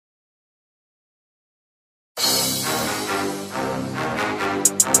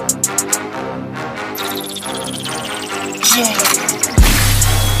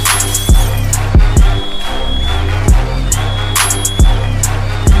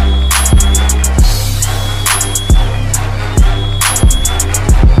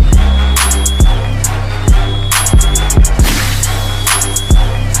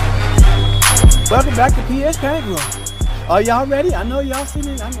back to PS Paint Room. Are y'all ready? I know y'all see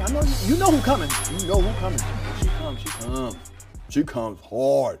me. I know you know who coming. You know who coming. She comes. She comes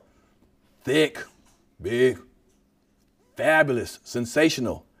hard, thick, big, fabulous,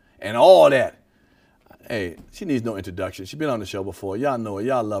 sensational, and all that. Hey, she needs no introduction. She's been on the show before. Y'all know her.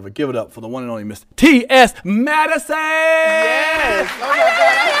 Y'all love her. Give it up for the one and only Miss T.S. Madison. Yes. Oh my God.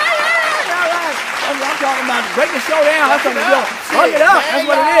 All right. I'm talking about break the show down. That's what it's doing. Hug it up. That's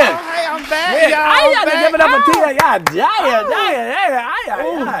what it is. Hey, I'm back, y'all. I got to give it up for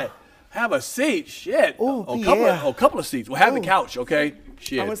T.S. Have a seat. Shit. Ooh, a couple of seats. We'll have the couch, okay?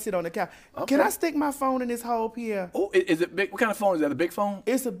 Shit. I'm going to sit on the couch. Okay. Can I stick my phone in this hole, Pierre? Oh, is it big? What kind of phone is that? A big phone?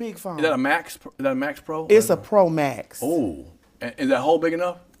 It's a big phone. Is that a Max? Is that a Max Pro? It's a Pro Max. Oh. Is that hole big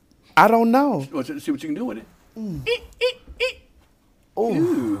enough? I don't know. Let's see what you can do with it.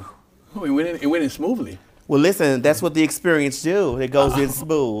 Ooh. Oh, it went in smoothly. Well, listen, that's what the experience do. It goes in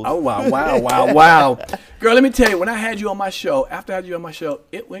smooth. Oh, wow. Girl, let me tell you, when I had you on my show, after I had you on my show,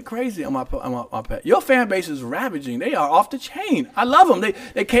 it went crazy on my page. Your fan base is ravaging. They are off the chain. I love them.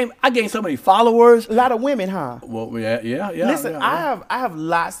 I gained so many followers. A lot of women, huh? Well, yeah. Listen, I have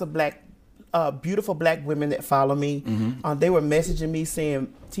lots of beautiful black women that follow me. Mm-hmm. They were messaging me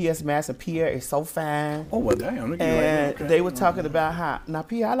saying, T.S. Madison, Pierre is so fine. Oh, well, damn. Look at you And right now. Okay. they were talking about how, now,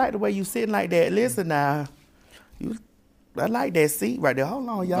 Pierre, I like the way you sitting like that. Listen now, I like that seat right there. Hold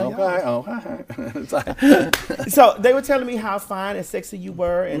on, y'all. Okay. So they were telling me how fine and sexy you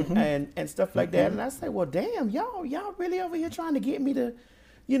were and stuff like that. And I said, well, damn, y'all really over here trying to get me to,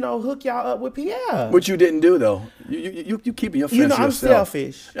 hook y'all up with Pierre. Which you didn't do, though. You keeping your friends I'm yourself.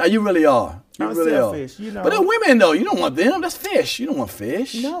 selfish. Yeah, you really are. I'm really selfish, are. But they're women, though. You don't want them. That's fish. You don't want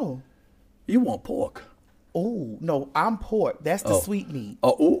fish. No. You want pork. Oh, no, I'm pork. That's the sweet meat.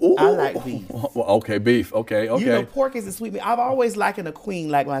 Oh, I like beef. Well, okay, beef. Okay. Pork is the sweet meat. I've always likened a queen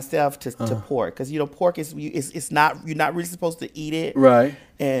like myself to pork because pork it's not, you're not really supposed to eat it. Right.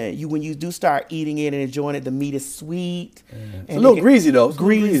 And when you do start eating it and enjoying it, the meat is sweet. It's a little greasy though.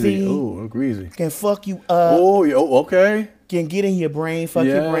 Greasy. Oh, greasy. Can fuck you up. Oh, okay. Can get in your brain, fuck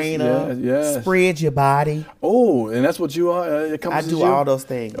your brain up. Yes. Spread your body. Oh, and that's what you are. I do all those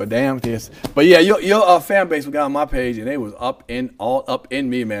things. Oh, damn this. But yeah, your fan base got on my page and they was all up in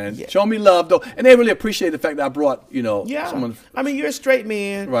me, man. Yeah. Show me love though, and they really appreciate the fact that I brought someone. I mean, you're a straight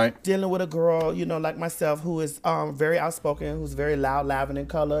man, right? Dealing with a girl, like myself, who is very outspoken, who's very loud, lavin in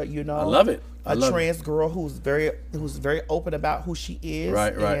color. I love it. A trans girl who's very open about who she is.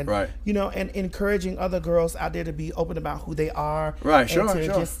 Right. And encouraging other girls out there to be open about who they are. Right, and sure.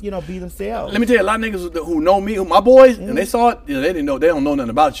 just, be themselves. Let me tell you, a lot of niggas who know me, my boys, and they saw it, they didn't know, they don't know nothing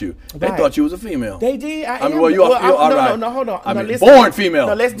about you. They thought you was a female. They did. You're all right. No, hold on. I mean, listen, born female.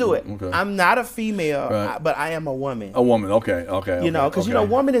 No, let's do it. Okay. I'm not a female, but I am a woman. A woman, okay. Because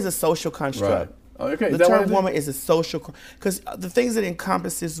woman is a social construct. Right. Okay. The term woman is a social, because the things that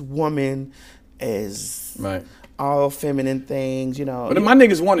encompasses woman is all feminine things, But my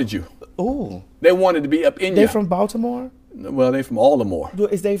niggas wanted you. Ooh. They wanted to be up in you. They from Baltimore? Well, they from Baltimore.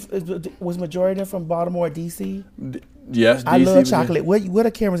 Was majority of them from Baltimore, D.C.? Yes, I DC love chocolate. What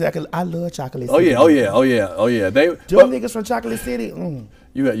are cameras at? I love Chocolate City. Oh yeah. Them niggas from Chocolate City?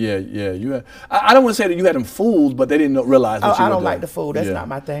 You had. I don't want to say that you had them fooled, but they didn't realize that you I don't like the food. That's not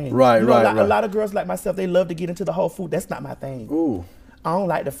my thing. Right. A lot of girls like myself, they love to get into the whole food. That's not my thing. Ooh. I don't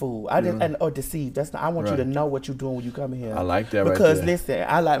like the food. Or deceive. That's not. I want you to know what you're doing when you come here. I like that. Because listen,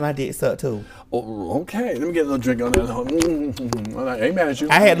 I like my dick sucked too. Oh, okay. Let me get a little drink on that. I ain't mad at you.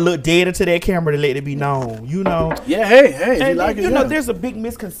 I had to look dead into that camera to let it be known. Yeah. Hey. You like it? There's a big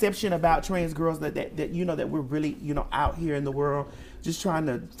misconception about trans girls that we're really out here in the world just trying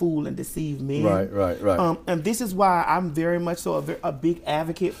to fool and deceive men. Right. And this is why I'm very much so a big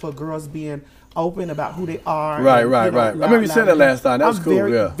advocate for girls being open about who they are. Right. I remember you said that last time. That was cool.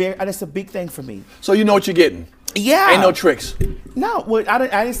 That's a big thing for me. So you know what you're getting. Yeah. Ain't no tricks. No, well, I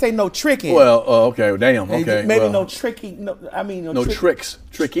didn't say no tricking. Well, okay, damn, okay. Maybe no tricking. No tricks.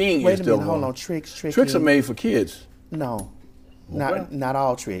 Tricking Wait is a still minute, hold wrong. on. Tricking. Tricks are made for kids. No, okay. not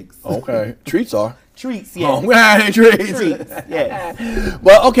all tricks. Okay, treats are. Treats, yeah. Oh, treats. Yeah.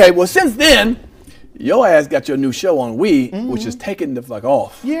 Well, since then, your ass got your new show on which is taking the fuck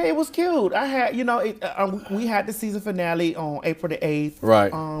off. Yeah, it was cute. I had, we had the season finale on April the 8th.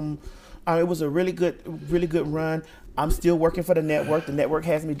 Right. It was a really good run. I'm still working for the network. The network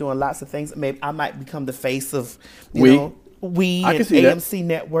has me doing lots of things. Maybe I might become the face of, We I can and see that. AMC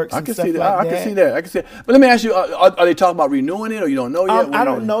networks I and can stuff see that. like I that. can see that. I can see it. But let me ask you: are they talking about renewing it, or you don't know yet? I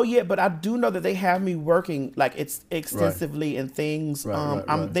don't know yet, but I do know that they have me working like it's extensively in things.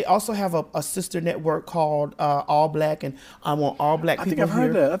 Right. They also have a sister network called All Black, and I'm on All Black. I think People I've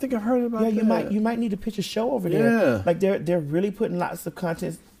heard Here. that. I think I've heard about that. Yeah, you might need to pitch a show over there. Yeah. Like they're really putting lots of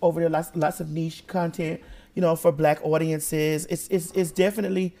content over there, lots of niche content, for Black audiences. It's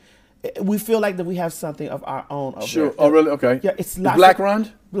definitely, we feel like that we have something of our own over Sure. there. Oh, really? Okay. Yeah, it's Black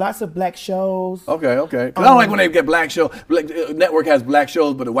run. Lots of Black shows. Okay. Because I don't like when they get black show. Network has black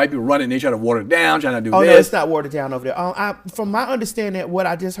shows, but the white people run it and they try to water it down, trying to do Oh this. no, it's not watered down over there. From my understanding, what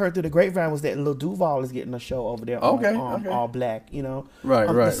I just heard through the grapevine was that Lil Duval is getting a show over there. Okay. All Black. Right.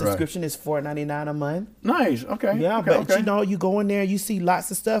 The subscription is $4.99 a month. Nice. Okay. Yeah, okay, but you go in there, you see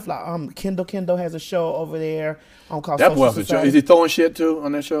lots of stuff. Like Kendall has a show over there. Called That Social was a show. Society. Is he throwing shit too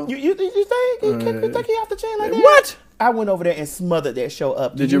on that show? You think you think he off the chain like that? What? I went over there and smothered that show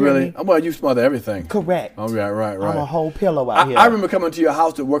up. Did you hear really? me? Well, you smother everything. Correct. Oh, right. I'm a whole pillow out here. I remember coming to your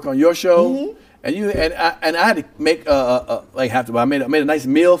house to work on your show, and I had to make I made a nice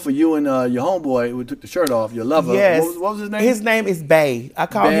meal for you and your homeboy who took the shirt off, your lover. Yes. What was his name? His name is Bay. I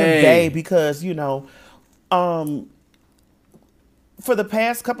call him Bay because for the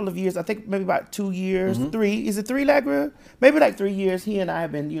past couple of years, I think maybe about 2 years, 3. Is it 3, Lagra? Maybe like 3 years. He and I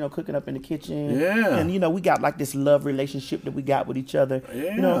have been, cooking up in the kitchen. Yeah. And we got like this love relationship that we got with each other.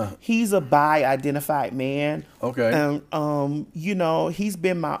 Yeah. He's a bi-identified man. Okay. And he's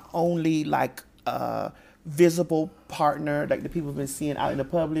been my only visible partner, like the people have been seeing out in the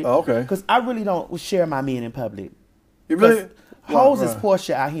public. Oh, okay. Because I really don't share my men in public. You really? Hoes is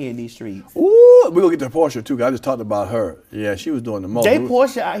Portia out here in these streets. Ooh, we're going to get to Portia, too, 'cause I just talked about her. Yeah, she was doing the most. They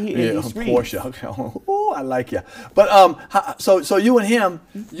Portia out here in these streets. Portia. Okay. Ooh, I like you. But so you and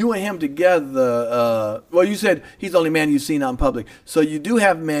him together, well, you said he's the only man you've seen out in public. So you do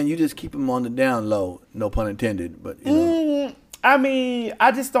have a man, you just keep him on the down low, no pun intended. But, I mean,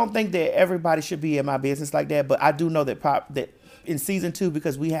 I just don't think that everybody should be in my business like that. But I do know that in season 2,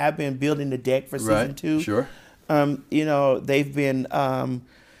 because we have been building the deck for season 2. Sure. They've been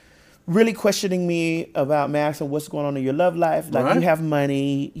really questioning me about Max and what's going on in your love life. Like you have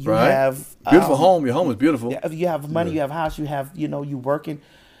money, you have beautiful home. Your home is beautiful. You have money, you have a house, you have you working.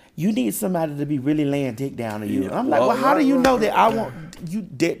 You need somebody to be really laying dick down on you. And I'm like, well, how do you know that I want you?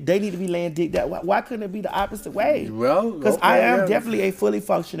 They need to be laying dick down. Why couldn't it be the opposite way? Well, because I am definitely a fully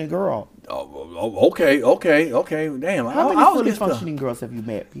functioning girl. Oh, okay. Damn. How many fully functioning girls have you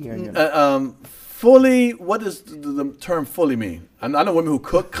met, Pierre? Fully, what does the term fully mean? I know women who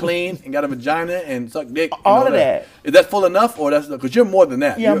cook, clean, and got a vagina and suck dick. All of that. Is that full enough, or that's because you're more than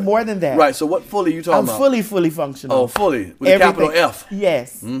that? Yeah, more than that. Right. So what fully you talking about? I'm fully functional. Oh, fully with a capital F.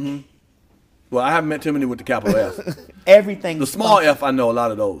 Yes. Mm-hmm. Well, I haven't met too many with the capital F. Everything. The small F, I know a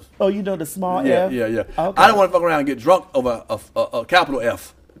lot of those. Oh, you know the small F? Yeah. Okay. I don't want to fuck around and get drunk over a capital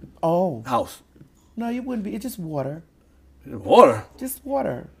F. Oh. House. No, you wouldn't be. It's just water. Water. Just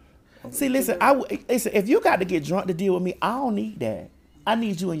water. See, listen. Listen. If you got to get drunk to deal with me, I don't need that. I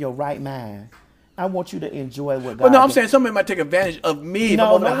need you in your right mind. I want you to enjoy what God. But no, I'm saying somebody might take advantage of me.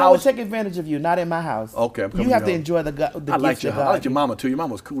 No, if I'm no one would take advantage of you. Not in my house. Okay, I'm coming you have to to your enjoy the gift I like that God. I like your mama too. Your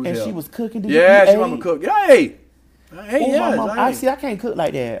mama was cool as And hell. she was cooking. Yeah, your mama cooked. Yeah, hey, Oh, yes, my mom. I can't cook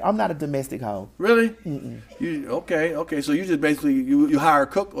like that. I'm not a domestic hoe. Really? Mm-mm. Okay. So you just basically you hire a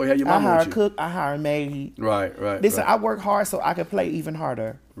cook or you have your mama I hire with a you? cook. I hire a maid. Right. Listen, I work hard so I can play even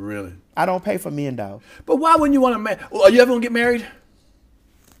harder. Really? I don't pay for men though. But why wouldn't you want to marry? Are you ever gonna get married?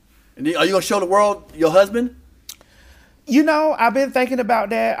 And are you gonna show the world your husband? I've been thinking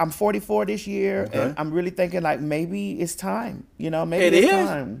about that. I'm 44 this year, Okay. and I'm really thinking like maybe it's time. Maybe It it's is.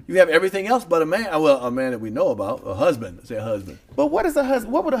 time. You have everything else but a man. Well, a man that we know about, a husband. Say a husband. But what is a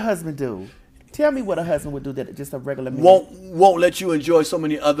husband? What would a husband do? Tell me what a husband would do that just a regular man. Won't let you enjoy so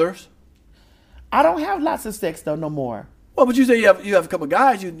many others. I don't have lots of sex though no more. Well, but you say you have a couple of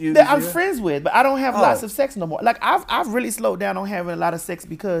guys That I'm friends with, but I don't have lots Oh. of sex no more. Like I've really slowed down on having a lot of sex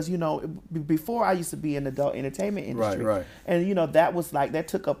because before I used to be in the adult entertainment industry, Right. And that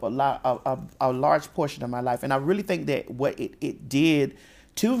took up a large portion of my life, and I really think that what it did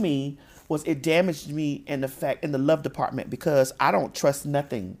to me was it damaged me in the love department because I don't trust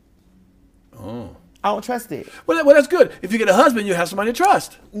nothing. Oh. I don't trust it. Well, that's good. If you get a husband, you have somebody to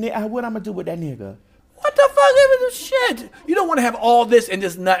trust. What I'm gonna do with that nigga? What the fuck is this shit? You don't want to have all this and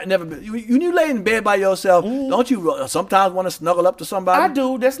just never. You lay in bed by yourself. Don't you sometimes want to snuggle up to somebody? I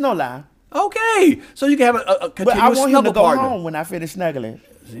do. That's no lie. Okay, so you can have a continuous But I want him to snuggle go partner. home when I finish snuggling.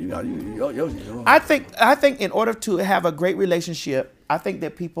 You I think in order to have a great relationship, I think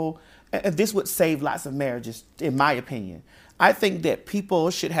that people and this would save lots of marriages, in my opinion. I think that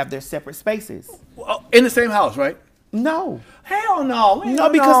people should have their separate spaces. Well, in the same house, right? No. Hell no. No,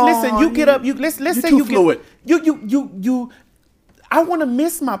 because listen, you get up. Let's say too you fluid. You. I want to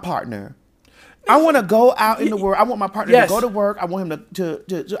miss my partner. I want to go out in the world. I want my partner to go to work. I want him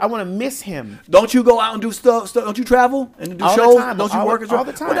to I want to miss him. Don't you go out and do stuff? Don't you travel and do All the shows? time. Don't you work all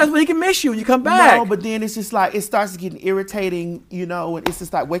the time? Well, that's when he can miss you when you come back. No, but then it's just like it starts getting irritating, and it's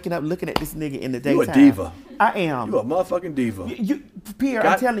just like waking up looking at this nigga in the daytime. You a diva. I am. You a motherfucking diva. Pierre,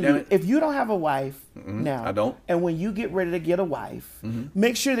 I'm telling you, if you don't have a wife now, I don't. And when you get ready to get a wife,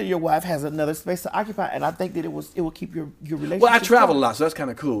 make sure that your wife has another space to occupy. And I think that it will keep your relationship. Well, I travel a lot, so that's kind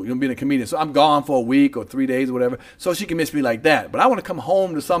of cool. Being a comedian, so I'm gone for a week or 3 days or whatever, so she can miss me like that. But I want to come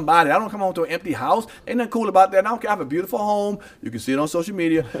home to somebody. I don't come home to an empty house. Ain't nothing cool about that. I don't care. I have a beautiful home. You can see it on social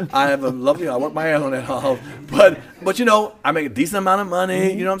media. I have a lovely. I work my ass on that house. But I make a decent amount of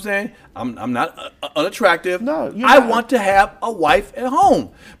money. You know what I'm saying? I'm not unattractive. No, I want to have a wife at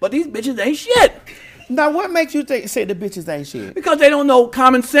home. But these bitches ain't shit. Now, what makes you say the bitches ain't shit? Because they don't know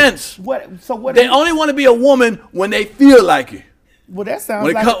common sense. What? So what? They only want to be a woman when they feel like it. Well, that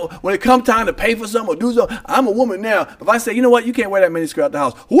sounds when it comes time to pay for something or do something, I'm a woman now. If I say, you know what, you can't wear that miniskirt out the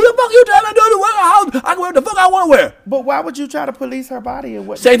house. Who the fuck you trying to do to wear a house? I can wear what the fuck I want to wear. But why would you try to police her body and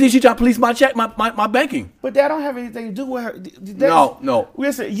what? Same thing, she try to police my check, my banking. But that don't have anything to do with her. No.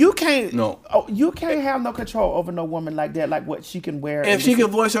 Listen, you can't. No. You can't have no control over no woman like that, like what she can wear. If she can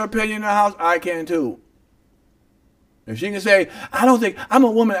voice her opinion in the house, I can too. If she can say, I don't think I'm a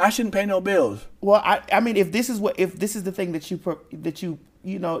woman, I shouldn't pay no bills. Well, I mean, if this is the thing that you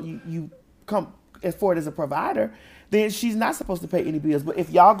come for it as a provider, then she's not supposed to pay any bills. But if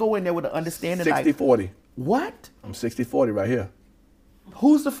y'all go in there with an understanding, 60-40. What? I'm 60-40 right here.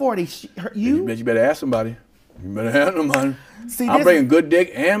 Who's the 40? You? You better ask somebody. You better have somebody. See, I'm bringing good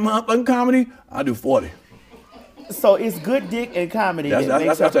dick and motherfucking comedy. I do 40. So it's good dick and comedy.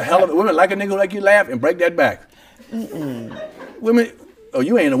 That's a hell of it. Women like a nigga like you laugh and break that back. Women,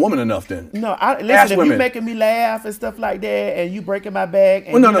 you ain't a woman enough then. No, listen, if you making me laugh and stuff like that, and you breaking my back,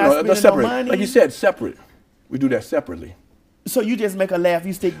 and no, not that's separate. No money, like you said, separate. We do that separately. So you just make her laugh,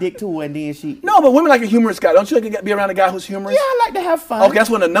 you stick dick to her, and then she. No, but women like a humorous guy. Don't you like to be around a guy who's humorous? Yeah, I like to have fun. Okay, that's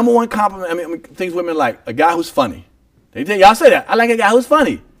one of the number one compliment. I mean, things women like a guy who's funny. Y'all say that. I like a guy who's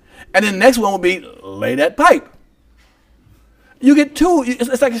funny, and then the next one will be lay that pipe. You get two.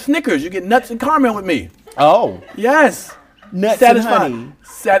 It's like a Snickers. You get nuts and caramel with me. Oh. Yes. Nuts satisfying.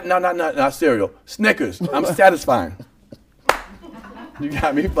 and honey. Not cereal. Snickers. I'm satisfying. You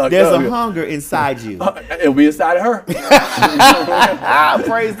got me fucked There's up. There's a hunger inside you. It'll be inside of her.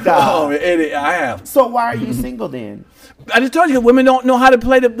 Praise God. Oh, I have. So why are you single then? I just told you, women don't know how to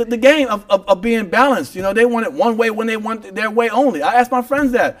play the game of being balanced. They want it one way when they want their way only. I ask my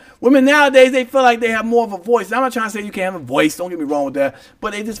friends that. Women nowadays, they feel like they have more of a voice. I'm not trying to say you can't have a voice. Don't get me wrong with that.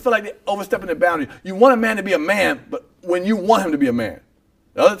 But they just feel like they're overstepping their boundary. You want a man to be a man, but when you want him to be a man.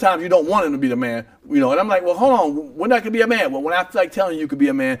 The other times you don't want him to be the man. And I'm like, well, hold on. When I can be a man? Well, when I feel like telling you could be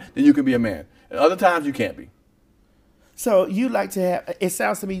a man, then you can be a man. And other times you can't be. So you like to have, it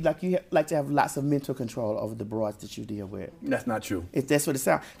sounds to me like you like to have lots of mental control over the broads that you deal with. That's not true. If that's what it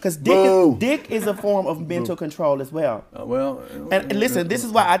sounds. Because dick is a form of mental control as well. And listen, this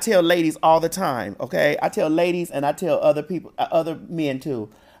is why I tell ladies all the time, okay? I tell ladies and I tell other people, other men too.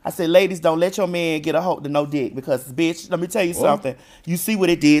 I say, ladies, don't let your man get a hold of no dick because, bitch, let me tell you something. You see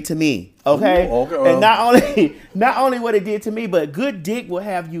what it did to me, okay? And not only what it did to me, but good dick will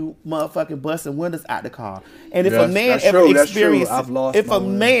have you motherfucking busting windows out the car. And if a man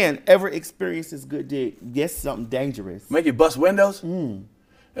ever experiences good dick, that's something dangerous. Make you bust windows?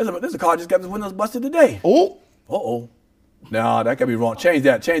 There's a car just got his windows busted today. Oh. No, that could be wrong. Change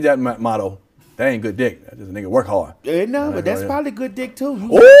that motto. That ain't good dick. That just a nigga work hard. No, but that's probably good dick too. You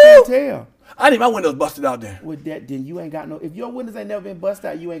can't tell. I need my windows busted out there. With that, then you ain't got no. If your windows ain't never been busted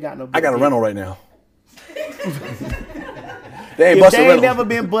out, you ain't got no. I got a rental right now. They ain't never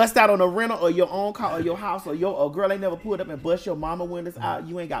been busted out on a rental or your own car or your house or a girl ain't never pulled up and bust your mama windows out,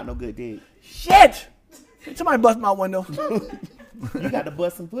 you ain't got no good dick. Shit! Somebody bust my window. You got to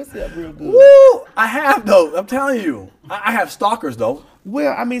bust some pussy up real good. Woo! I have though. I'm telling you. I have stalkers though.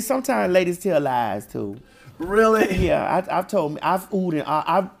 Well, I mean, sometimes ladies tell lies too. Really? Yeah, I've oohed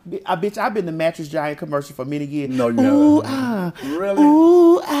and bitch, I've been the mattress giant commercial for many years. No, you haven't. Really?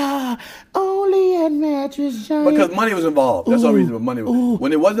 Ooh, only at mattress giant. Because money was involved. That's the reason money was.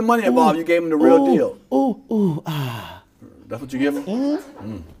 When there wasn't money involved, you gave them the real deal. That's what you give them?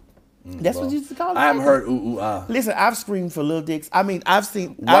 Mm-hmm. That's what you used to call it. I haven't heard ooh, ah. Listen, I've screamed for little dicks. I mean, I've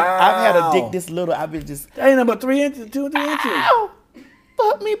had a dick this little. I've been just. That ain't about 3 inches, 2 or 3 inches. Ow!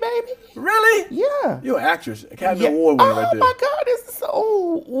 fuck me, baby. Really? Yeah. You're an actress. Academy Award winner right Oh there. my God, this is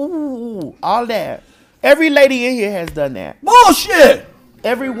so all that. Every lady in here has done that. Bullshit.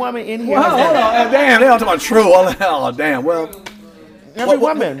 Every woman in here Well, has hold done that. on. Damn, they don't talk about true. Oh, damn. Well, Every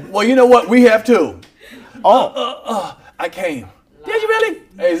woman. Well, you know what? We have too. Oh, I came. Did you really?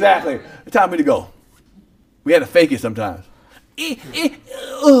 Exactly. It's time for me to go. We had to fake it sometimes.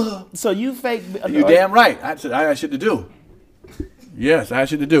 so you fake? You damn right. I had shit to do. Yes, I had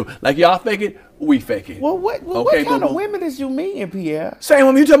shit to do. Like y'all fake it, we fake it. Well, what Okay, kind of boo-boo. women is you meeting, Pierre? Same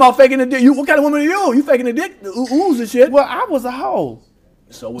woman. You talking about faking the dick? What kind of woman are you? You faking the dick? The oohs and shit. Well, I was a hoe.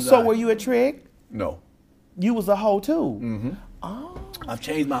 So was I. So were you a trick? No. You was a hoe too. Mm-hmm. Oh. I've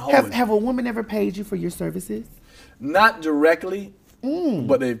changed my whole. Have a woman ever paid you for your services? Not directly,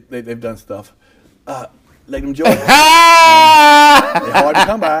 but they've done stuff. Like them Jordan. They're hard to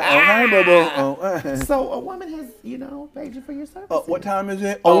come by. Okay, boo-boo. So a woman has, paid you for your services. What time is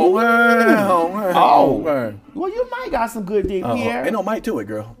it? Oh. Well, Well, you might got some good dick, Pierre. ain't no mic to it,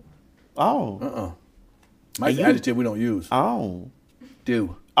 girl. Oh. Mic's an adjective we don't use. Oh.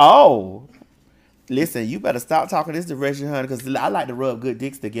 Do. Oh. Listen, you better stop talking this direction, honey, because I like to rub good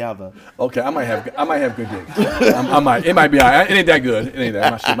dicks together. Okay, I might have good dick. I might. It might be all right. It ain't that good. It ain't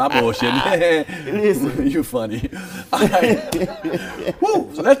that. My bullshit. Listen. You funny. All right.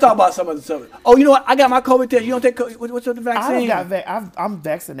 Woo. So let's talk about some of the stuff. Oh, you know what? I got my COVID test. You don't take COVID. What's the vaccine? I'm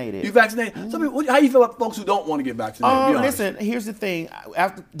vaccinated. You vaccinated? Some people, how you feel about folks who don't want to get vaccinated? Be honest. Listen, here's the thing.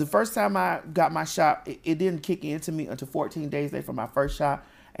 After the first time I got my shot, it didn't kick into me until 14 days later from my first shot,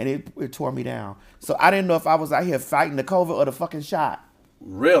 and it tore me down. So I didn't know if I was out here fighting the COVID or the fucking shot.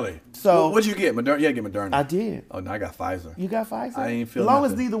 Really? So what'd you get? Moderna? Yeah, get Moderna. I did. Oh, no, I got Pfizer. You got Pfizer? I ain't feel As long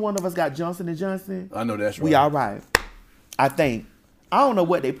nothing. as neither one of us got Johnson & Johnson, I know that's right. we all right. I think. I don't know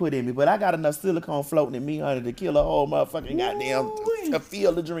what they put in me, but I got enough silicone floating in me, honey, to kill a whole motherfucking goddamn to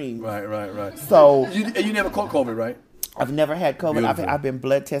feel the dream. Right. So You never caught COVID, right? I've never had COVID. Beautiful. I've been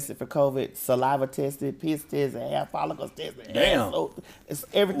blood tested for COVID, saliva tested, piss tested, hair follicles tested. Damn. Asshole, it's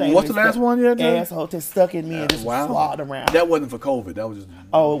everything. What's the last one you had done? Asshole test stuck in me and just swallowed around. That wasn't for COVID. That was just.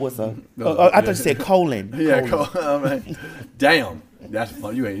 Oh, it was a. I thought you said colon. Yeah, Colon. right. Damn. That's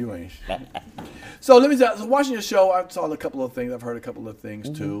fun. You ain't. So let me tell you, so watching your show, I saw a couple of things. I've heard a couple of things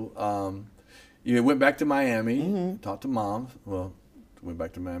too. You went back to Miami, talked to mom. Well, went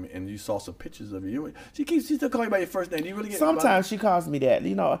back to Miami, and you saw some pictures of you. She still calling you by your first name. Do you really get? Sometimes she calls me that,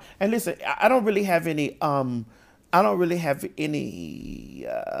 And listen, I don't really have any. I don't really have any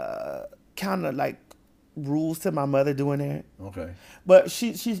kind of like rules to my mother doing that. Okay. But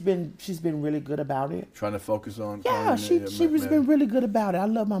she's been really good about it. Trying to focus on. Yeah, she's been really good about it. I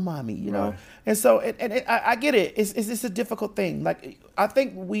love my mommy, know. Right. And so I get it. It's a difficult thing. Like I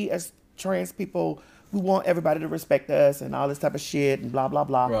think we as trans people, we want everybody to respect us and all this type of shit and blah blah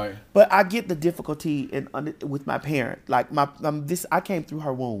blah. Right. But I get the difficulty with my parent. Like I came through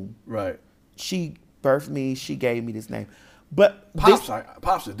her womb. Right. She birthed me. She gave me this name. But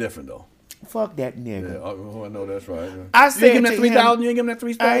Pops is different though. fuck that nigga. Yeah, I know that's right. Yeah. I You said ain't give him to that 3,000. You ain't give him that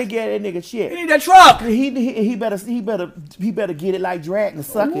 3 I stars. ain't get that nigga shit. He need that truck. He better get it like Drag and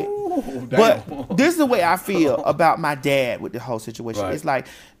suck it. Ooh, damn. But this is the way I feel about my dad with the whole situation. Right. It's like,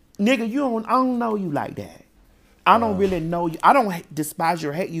 nigga, I don't know you like that. I don't really know you. I don't despise you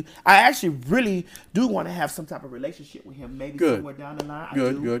or hate you. I actually really do want to have some type of relationship with him. Maybe Good. somewhere down the line.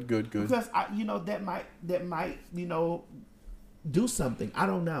 Good. Because that might do something. I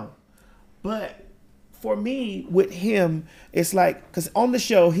don't know. But for me, with him, it's like, because on the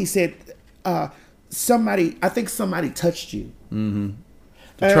show he said, I think somebody touched you. Mm-hmm.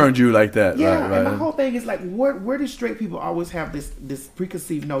 Turned you like that. Yeah, right. and my whole thing is like, where do straight people always have this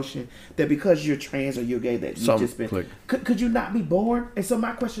preconceived notion that because you're trans or you're gay that you just been could you not be born? And so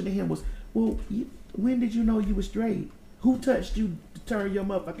my question to him was, well, when did you know you were straight? Who touched you to turn your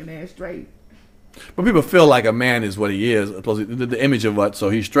motherfucking ass straight? But people feel like a man is what he is. The image of what,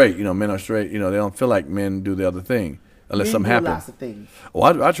 so he's straight. Men are straight. They don't feel like men do the other thing unless Men something do happens. lots of things. Oh,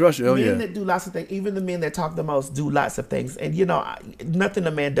 I trust you. Oh, Men yeah. that do lots of things, even the men that talk the most, do lots of things. And nothing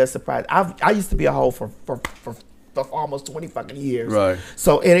a man does surprise. I used to be a hoe for almost 20 fucking years. Right.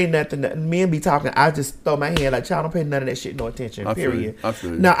 So it ain't nothing. Men be talking. I just throw my hand like, child, don't pay none of that shit no attention. I feel Period. you. I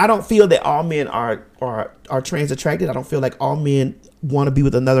feel you. Now I don't feel that all men are trans attracted. I don't feel like all men want to be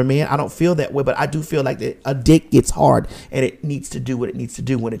with another man. I don't feel that way, but I do feel like that a dick gets hard and it needs to do what it needs to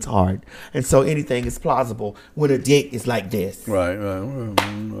do when it's hard. And so anything is plausible when a dick is like this. Right. Well,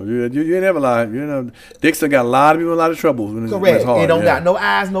 you ain't never lied. Dicks done got a lot of people in a lot of trouble when it's Correct. hard. It don't got no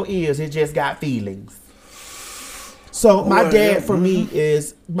eyes, no ears. It just got feelings. So my dad for me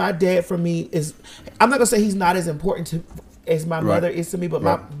is I'm not gonna say he's not as important as my mother is to me,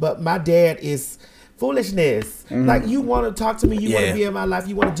 but my dad is foolishness. Like, you want to talk to me, you want to be in my life,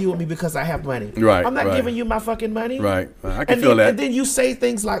 you want to deal with me because I have money. Right. I'm not giving you my fucking money. Right. I can feel that. And then you say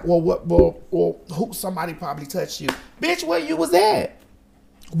things like, who, somebody probably touched you. Bitch, where you was at?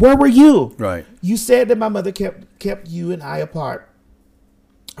 Where were you? Right. You said that my mother kept you and I apart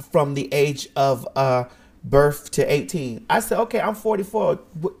from the age of birth to 18. I said, okay, I'm 44.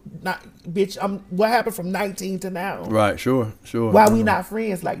 Bitch, what happened from 19 to now? Right, sure. Why we not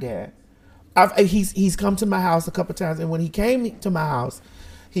friends like that? He's come to my house a couple times, and when he came to my house,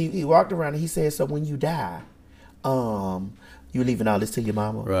 he walked around and he said, so when you die, you leaving all this to your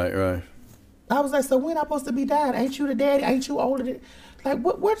mama? Right. I was like, so when I supposed to be dying? Ain't you the daddy? Ain't you older than... Like,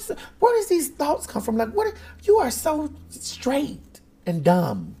 where does these thoughts come from? Like, you are so straight and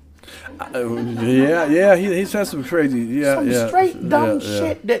dumb. He said some crazy, some straight dumb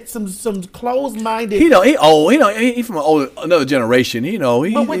shit that some closed-minded. He from another generation.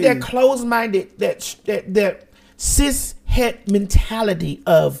 But with that closed-minded, that cis het mentality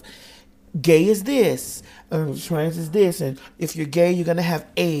of gay is this, trans is this, and if you're gay, you're gonna have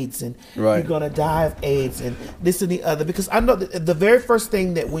AIDS, and you're gonna die of AIDS, and this and the other. Because I know that the very first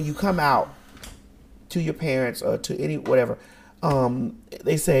thing that when you come out to your parents or to any whatever,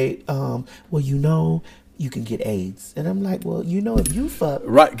 they say, well, you can get AIDS. And I'm like, well, if you fuck.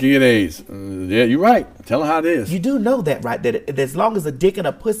 Right, can get AIDS. Yeah, you're right. Tell them how it is. You do know that, right? That as long as a dick and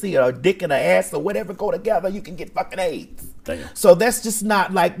a pussy or a dick and an ass or whatever go together, you can get fucking AIDS. Damn. So that's just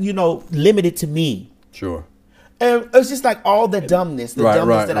not like, limited to me. Sure. And it's just like all the dumbness, that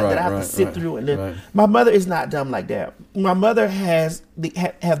I have to sit through. And then my mother is not dumb like that. My mother has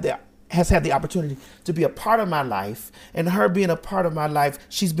had the opportunity to be a part of my life, and her being a part of my life,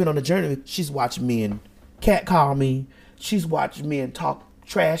 she's been on a journey. She's watched men catcall me. She's watched men talk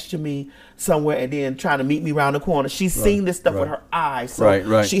trash to me somewhere and then trying to meet me around the corner. She's seen this stuff with her eyes.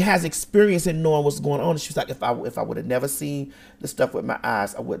 So she has experience in knowing what's going on. And she's like, if I would have never seen the stuff with my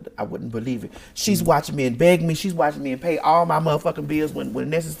eyes, I wouldn't believe it. She's watching men beg me. She's watching me pay all my motherfucking bills when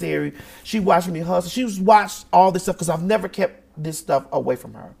necessary. She watched me hustle. She's watched all this stuff because I've never kept this stuff away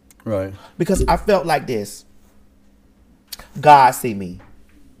from her. Right. Because I felt like this. God see me.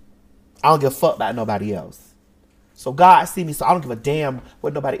 I don't give a fuck about nobody else. So God see me, so I don't give a damn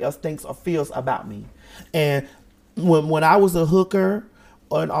what nobody else thinks or feels about me. And when I was a hooker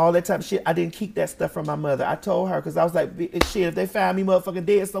and all that type of shit, I didn't keep that stuff from my mother. I told her, because I was like, shit, if they find me motherfucking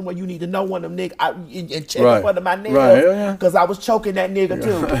dead somewhere, you need to know one of them niggas and check up under my nails, because I was choking that nigga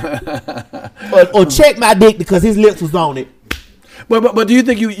too. or check my dick because his lips was on it. But do you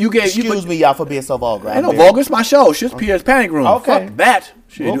think you gave... Excuse me, y'all, for being so vulgar. Ain't no vulgar. It's my show. Shit's Pierre's Panic Room. Okay. Fuck that.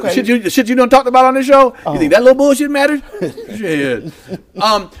 The shit you done talked about on this show? You think that little bullshit matters? Shit.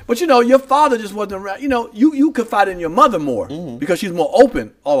 But your father just wasn't around. You confide in your mother more because she's more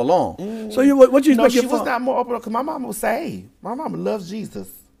open all along. So what you expect? She was not more open because my mama was saved. My mama loves Jesus.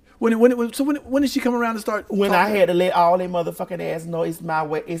 When did she come around to start? When talking? I had to let all they motherfucking ass know it's my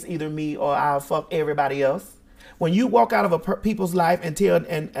way. It's either me or I'll fuck everybody else. When you walk out of people's life and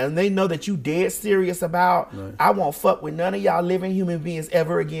they know that you dead serious about, I won't fuck with none of y'all living human beings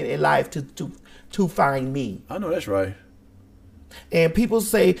ever again in life to find me. I know that's right. And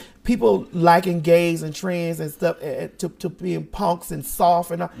people liking gays and trans and stuff to being punks and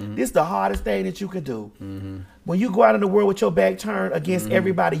soft and all. This is the hardest thing that you can do. When you go out in the world with your back turned against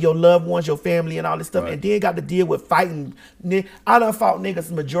everybody, your loved ones, your family, and all this stuff, and then got to deal with fighting. I done fought niggas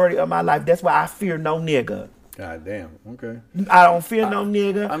the majority of my life. That's why I fear no nigga. God damn. Okay. I don't fear no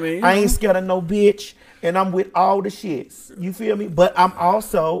nigga. I mean, I ain't scared of no bitch, and I'm with all the shits. You feel me? But I'm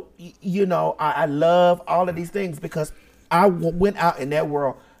also, I love all of these things because I went out in that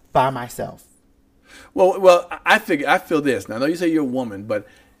world by myself. Well, I feel this. Now, I know you say you're a woman, but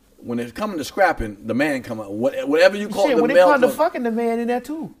when it's coming to scrapping, the man come out. Whatever you call the when male. When it comes to fucking, the man in there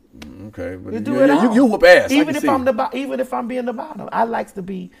too. Okay, but you whoop ass. Even if I'm being the bottom, I like to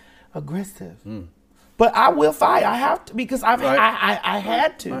be aggressive. But I will fight. I have to because I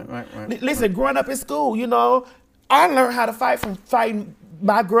had to. Right. Listen, growing up in school, I learned how to fight from fighting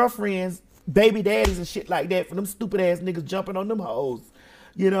my girlfriends, baby daddies, and shit like that. From them stupid ass niggas jumping on them hoes,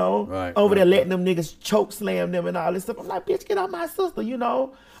 over there letting them niggas choke slam them and all this stuff. I'm like, bitch, get out my sister.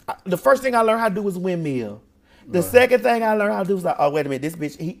 The first thing I learned how to do was windmill. The second thing I learned how to do was like, oh, wait a minute, this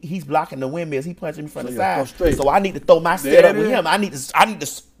bitch, he's blocking the windmills. He punching me from the go side. straight. So I need to throw my set up with him. I need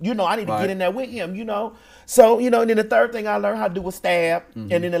to, you know, I need to get in there with him, you know. So, you know, and then the third thing I learned how to do was stab. And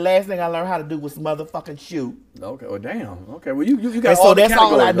then the last thing I learned how to do was motherfucking shoot. Okay, well, damn. Okay, well, you got And all so the that's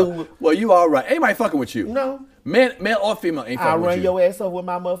all I categories, do. though. Well, you all right. Anybody fucking with you? No. Male or female ain't I fucking with run you. your ass over with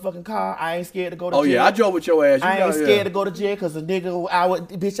my motherfucking car. I ain't scared to go to Oh, jail. yeah, I drove with your ass. I ain't scared to go to jail because a nigga,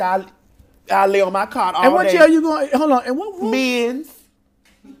 I lay on my cot all day. And what jail you going? Hold on. And what? Men's.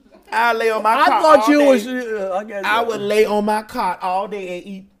 I lay on my cot I thought all you day. was. I guess. I would lay on my cot all day and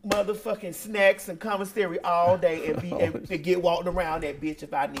eat motherfucking snacks and commissary all day and be and get walking around that bitch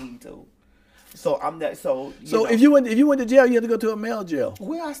if I need to. So I'm that. So So know. if you went to jail, you had to go to a male jail.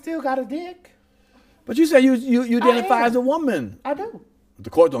 Well, I still got a dick. But you said you identify am. as a woman. I do. The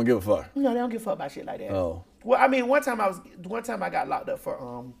court don't give a fuck. No, they don't give a fuck about shit like that. Oh. Well, I mean, one time I got locked up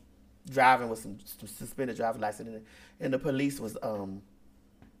for driving with some suspended driver's license, and the police was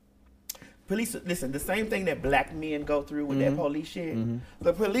listen, the same thing that black men go through with that police shit.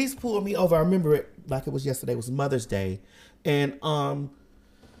 The police pulled me over. I remember it like it was yesterday. It was Mother's Day, and I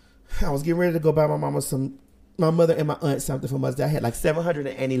was getting ready to go buy my mother and my aunt something for Mother's Day. I had like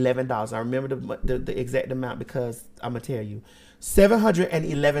 $711. I remember the exact amount because I'm gonna tell you,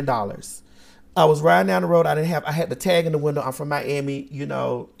 $711. I was riding down the road. I had the tag in the window. I'm from Miami, you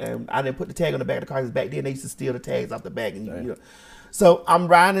know, and I didn't put the tag on the back of the car because back then they used to steal the tags off the back. And, you know. So I'm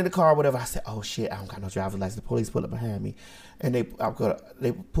riding in the car, whatever. I said, "Oh shit, I don't got no driver's license." The police pulled up behind me, and they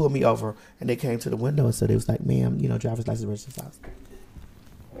pulled me over, and they came to the window, and so they was like, "Ma'am, you know, driver's license, registered house."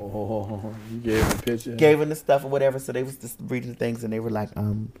 Oh, you gave him a picture. Gave them the stuff or whatever. So they was just reading the things, and they were like,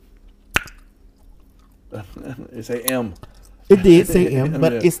 It say M. It did say M,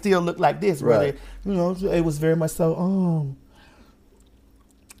 but Yeah. it still looked like this. Right. Right. You know, it was very much so.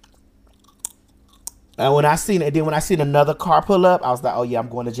 And when I seen another car pull up, I was like, "Oh yeah, I'm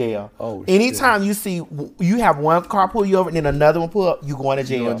going to jail." Oh, anytime you have one car pull you over and then another one pull up, you going to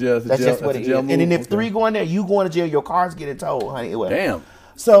jail. going to jail. That's just what it is. jail And then move? if three going there, you going to jail. Your car's getting towed, honey. Well, Damn.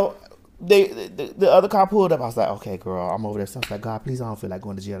 So the other car pulled up. I was like, "Okay, girl, I'm over there." So I was like, "God, please, I don't feel like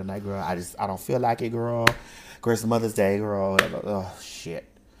going to jail tonight, girl. I don't feel like it, girl. Girl, it's Mother's Day, girl." Oh shit.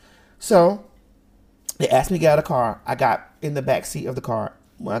 So they asked me to get out of the car. I got in the back seat of the car.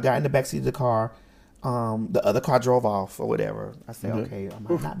 When I got in the back seat of the car, the other car drove off or whatever. I said, "Okay, I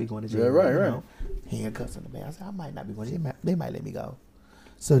might not be going to jail." Yeah, right, you right. know? Handcuffs in the back. I said, "I might not be going to jail. They might let me go."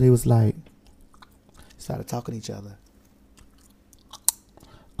 So they was like, started talking to each other.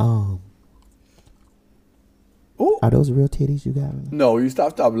 Ooh. Are those real titties you got? No, you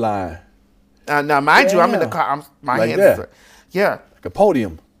stop lying. Now, mind you, I'm in the Damn. car. My Like hands. that? Yeah. Like a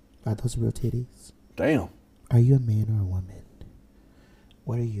podium. Are those real titties? Damn. Are you a man or a woman?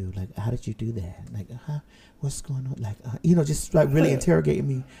 What are you like? How did you do that? Like, what's going on? Like, you know, just like really interrogating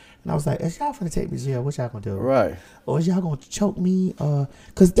me. And I was like, "Is y'all finna take me to jail? What y'all gonna do? Right. Or is y'all gonna choke me?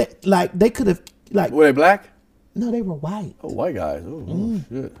 Cause they could have like Were they black? no, they were white. Oh, white guys. Oh,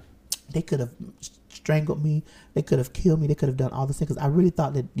 shit. They could have strangled me. They could have killed me. They could have done all this things. Because I really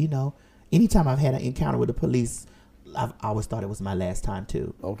thought that, you know, anytime I've had an encounter with the police, I've always thought it was my last time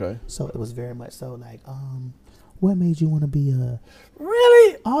too. Okay. So it was very much so like, what made you want to be a...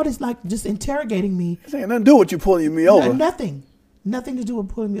 Really? All this like just interrogating me. This ain't nothing to do with you pulling me over. Nothing. Nothing to do with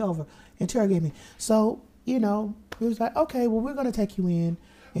pulling me over. Interrogating me. So, you know, it was like, okay, well, we're going to take you in.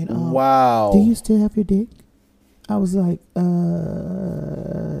 And Wow. do you still have your dick? I was like,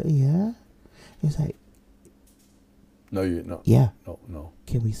 yeah. He was like, No, no. yeah. No.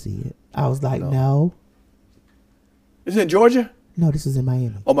 Can we see it? I was like, no. Is it in Georgia? No, this is in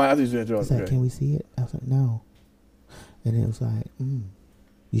Miami. Oh, my, I think it's in He's Georgia. like, Okay. can we see it? I was like, no. And it was like,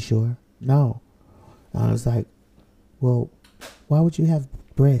 you sure? No. And I was like, well, why would you have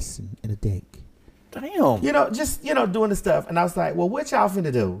breasts and a dick? Damn. You know, just, you know, doing the stuff. And I was like, well, what y'all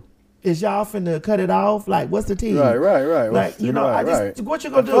finna do? Is y'all finna cut it off? Like, what's the tea? Right. Like, you know, right. what you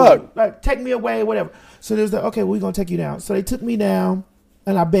gonna do? Fuck. Like, take me away, whatever. So they was like, okay, well, we're gonna take you down. So they took me down,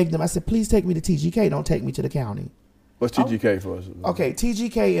 and I begged them. I said, please take me to TGK. Don't take me to the county. What's TGK for us? Okay,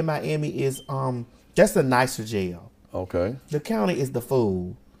 TGK in Miami is that's a nicer jail. Okay. The county is the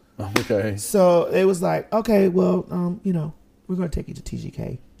fool. Okay. So it was like, okay, well, you know, we're gonna take you to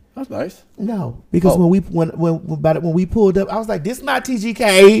TGK. That's nice. No, because Oh. when we pulled up, I was like, "This is not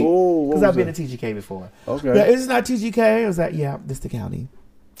TGK," Oh, what because was I've been that? to TGK before. Okay. But it's not TGK. I was like, "Yeah, this the county."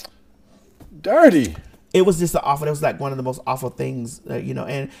 Dirty. it was just awful. It was like one of the most awful things, you know.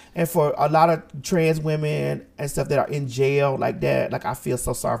 And for a lot of trans women and stuff that are in jail like that, like I feel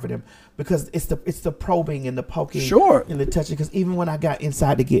so sorry for them because it's the probing and the poking, Sure, and the touching. Because even when I got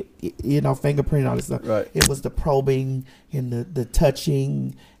inside to get, you know, fingerprint and all this stuff, right, it was the probing and the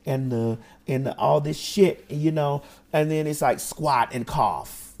touching and the all this shit, you know. And then it's like squat and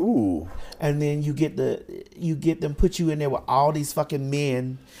cough. Ooh. And then you get them put you in there with all these fucking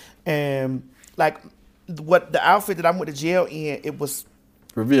men, and like. What the outfit that I went to jail in, it was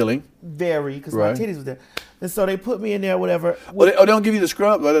revealing, very because my titties was there, and so they put me in there, whatever. They don't give you the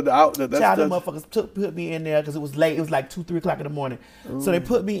scrub, but child, them motherfuckers put me in there because it was late. It was like 2-3 o'clock in the morning, so they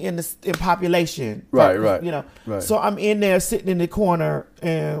put me in population. Right. You know, so I'm in there sitting in the corner,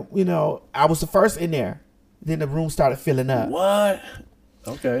 and you know, I was the first in there. Then the room started filling up. What?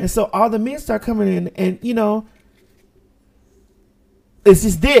 Okay. And so all the men start coming in, and you know, it's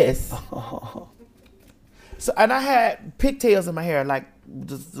just this. So, and I had pigtails in my hair, like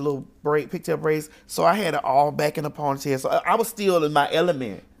just a little pigtail braids. So I had it all back in a ponytail. So I was still in my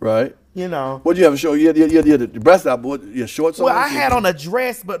element. Right. You know. What did you have a show? You had the breast out, but your shorts on? Well, I had on a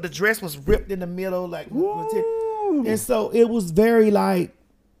dress, but the dress was ripped in the middle. Like, and so it was very like,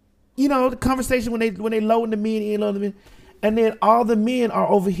 you know, the conversation when they loading the men in, loading the men. And then all the men are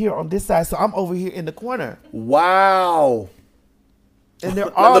over here on this side. So I'm over here in the corner. Wow. And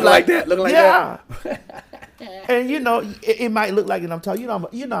they're all looking like that. Looking like that. And you know, it might look like it. I'm telling you,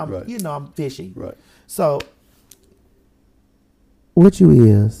 I'm fishy. Right. So, what you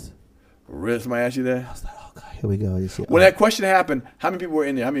is? Somebody asked you that? I was like, oh God, here we go. This shit. When that question happened, how many people were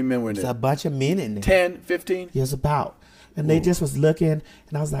in there? How many men were in there? It's a bunch of men in there. 10, 15? Yes, about. And they just was looking,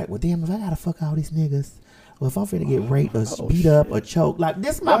 and I was like, well, damn, if I gotta fuck all these niggas, well, if I'm finna get raped or beat up or choked, like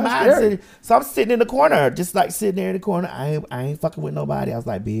this is my mindset. So I'm sitting in the corner, just like sitting there in the corner. I ain't fucking with nobody. I was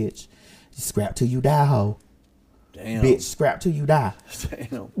like, bitch, scrap till you die, hoe. Damn. Bitch, scrap till you die.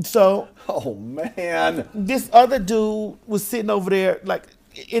 Damn. So, oh man, this other dude was sitting over there, like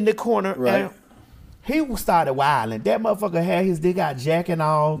in the corner, right? And he started wilding. That motherfucker had his dick out jacking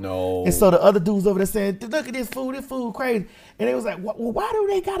off. No. And so the other dudes over there saying, "Look at this fool crazy." And they was like, "Well, why do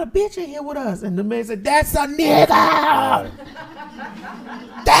they got a bitch in here with us?" And the man said, "That's a nigga. Right.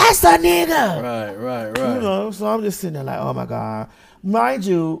 That's a nigga." Right. You know. So I'm just sitting there like, oh my God, mind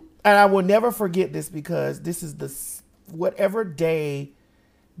you. And I will never forget this because this is whatever day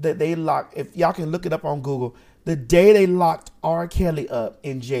that they locked, if y'all can look it up on Google, the day they locked R. Kelly up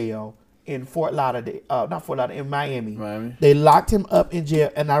in jail in Fort Lauderdale, not Fort Lauderdale, in Miami. They locked him up in jail.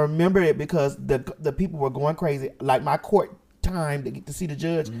 And I remember it because the people were going crazy. Like my court time to get to see the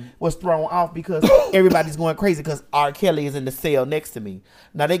judge was thrown off because everybody's going crazy because R. Kelly is in the cell next to me.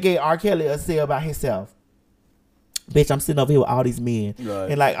 Now they gave R. Kelly a cell by himself. Bitch, I'm sitting over here with all these men. Right.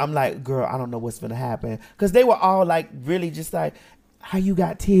 And like, I'm like, girl, I don't know what's gonna happen. Cause they were all like, really just like, how you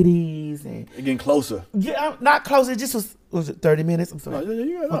got titties and they're getting closer. Yeah, not closer. It just was it 30 minutes? I'm sorry.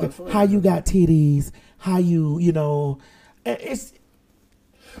 Okay. How you got titties? How you know? It's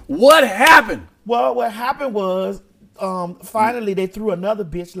what happened? Well, what happened was, finally they threw another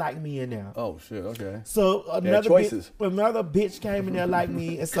bitch like me in there. Oh shit! Okay. So another bitch came in there like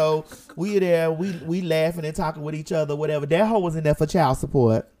me, and so we there, we laughing and talking with each other, whatever. That hoe was in there for child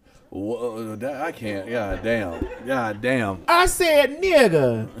support. Whoa, I can't. God damn. I said,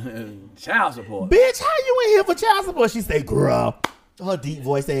 nigga. Child support. Bitch, how you in here for child support? She said, girl. Her deep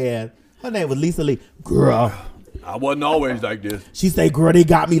voice ass. Her name was Lisa Lee. Girl. I wasn't always like this. She say, girl, they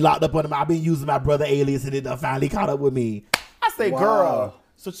got me locked up on them. I've been using my brother alias and it finally caught up with me. I say, girl.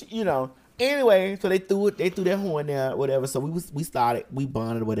 So she, you know, anyway, so they threw their horn there, whatever. So we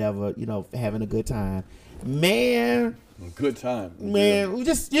bonded, whatever, you know, having a good time. Man. Good time. Man, we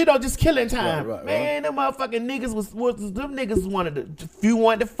just, you know, just killing time. Man, them motherfucking niggas them niggas wanted to, few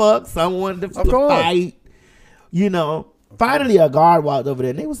wanted to fuck, some wanted to fight. You know, finally a guard walked over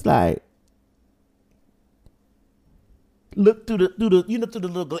there and they was like, look through the you know, through the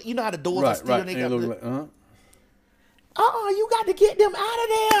little, you know how the doors are still. They got you got to get them out of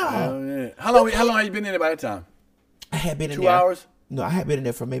there. Oh, yeah. How long have you been in there by that time? I had been in 2 there. hours? No, I had been in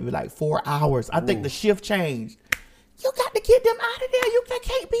there for maybe like 4 hours. I think the shift changed. You got to get them out of there. You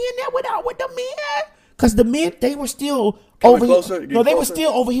can't be in there with the men. Because the men, they were still over here. No, they were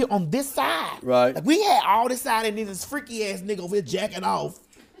still over here on this side. Right. Like we had all this side and then this freaky ass nigga over here jacking off.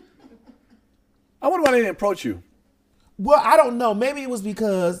 I wonder why they didn't approach you. Well, I don't know. Maybe it was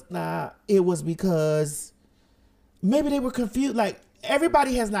because, maybe they were confused. Like,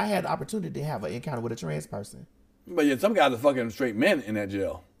 everybody has not had the opportunity to have an encounter with a trans person. But yeah, some guys are fucking straight men in that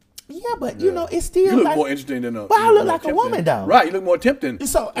jail. Yeah, but you know, it's still You look like, more interesting than a. but I you look more like a tempting. woman though. Right, you look more tempting.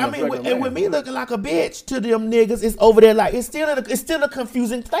 So than I a mean, regular and man. with me looking like a bitch to them niggas, it's over there like it's still a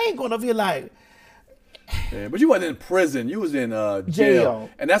confusing thing going over here like. Yeah, but you wasn't in prison. You was in jail. Jail.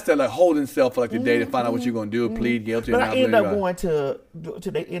 And that's that like holding self for like the day to find out what you're gonna do, plead guilty. But and I not ended really up going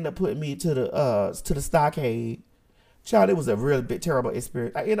to they ended up putting me to the stockade. Child, it was a real bit terrible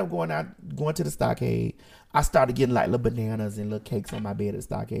experience. I ended up going to the stockade. I started getting like little bananas and little cakes on my bed at the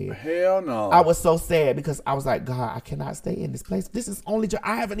stockade. Hell no. I was so sad because I was like, God, I cannot stay in this place. This is only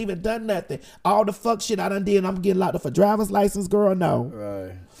I haven't even done nothing. All the fuck shit I done did, I'm getting locked up for driver's license, girl. No.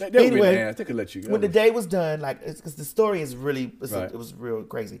 Right. They Anyway, would be they could let you go. When the day was done, like, because the story is really, Right. it was real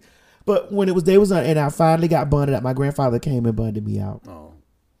crazy. But when day was done, and I finally got bonded out, my grandfather came and bonded me out. Oh.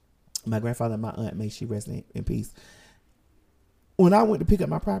 My grandfather and my aunt, may she rest in peace. When I went to pick up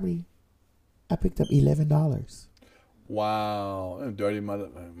my property, I picked up $11. Wow. Them dirty mother.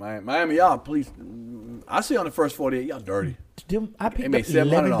 Miami, y'all, please. I see on the first 48, y'all dirty. I picked made up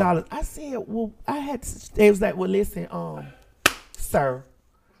 $11. $700. I said, well, they was like, well, listen, sir.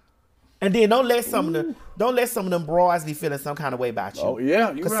 And then don't let some of them broads be feeling some kind of way about you. Oh yeah,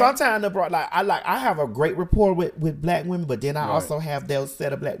 you Because right. sometimes the broad, I have a great rapport with black women, but then I Right. also have those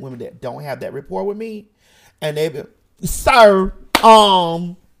set of black women that don't have that rapport with me, and they be, sir,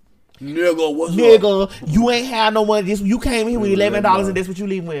 Nigga, what's up? nigga, you ain't have no money. This you came here with $11 and that's what you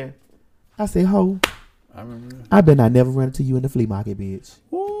leaving with. I say, ho, I remember that. I bet I never run into you in the flea market, bitch.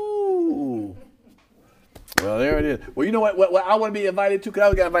 Ooh. Well, there it is. Well, you know what I want to be invited to,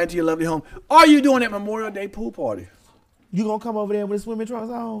 because I got invited to your lovely home. Are you doing that Memorial Day pool party? You gonna come over there with the swimming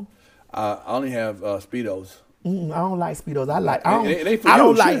trunks on? I only have Speedos. I don't like speedos. I They for I you,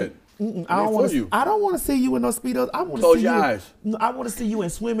 don't like. shit. I They don't for want you. to. I don't want to see you in no speedos. I want to Close see your you. eyes. No, I want to see you in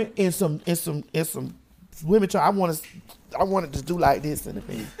swimming in some swimming trunks. I want to just do like this in the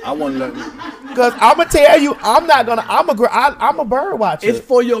thing. I want to let Cause I'm gonna tell you, I'm not gonna. I'm a bird watcher. It's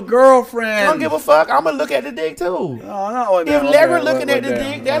for your girlfriend. I don't give a fuck. I'm gonna look at the dick too. Oh, no, If Legger looking at the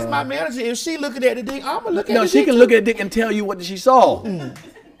dick, that's my manager. If she looking at the dick, I'm gonna look at No, the she dick can too. look at the dick and tell you what she saw.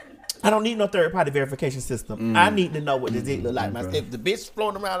 I don't need no third party verification system. I need to know what the dick look like. If the bitch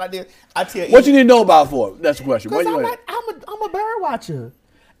floating around like this, I tell you. What you need to know about for it? That's the question. What Because you I'm a bird watcher.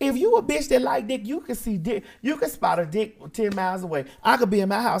 If you a bitch that like dick, you can see dick. You can spot a dick 10 miles away. I could be in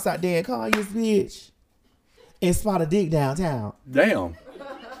my house out there and call you a bitch and spot a dick downtown. Damn.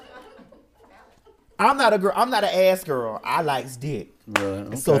 I'm not a girl. I'm not an ass girl. I likes dick.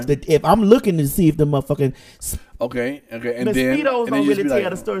 Okay. So if I'm looking to see if the motherfucking Okay. And the then Speedos and don't then you just really be tell like,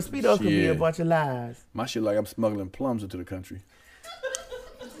 the story. Speedos could be a shit. bunch of lies. My shit like I'm smuggling plums into the country.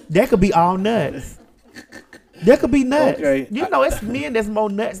 That could be all nuts. That could be nuts. Okay. You know, it's men that's more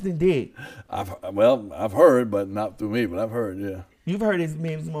nuts than dick. I've heard, but not through me, but I've heard, yeah. You've heard it's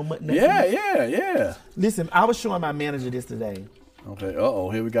men that's more nuts. than Yeah, dick. yeah. Listen, I was showing my manager this today. Okay.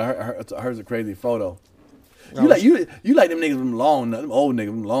 Here we got here's a crazy photo. You like them niggas with them long nuts, them old niggas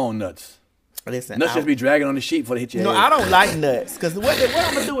with them long nuts. Listen, Nuts just be dragging on the sheet before they hit your no, head. I don't like nuts. Because what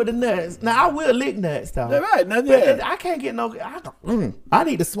I'm going to do with the nuts? Now, I will lick nuts, though. That's right. Nothing. But I can't get no... I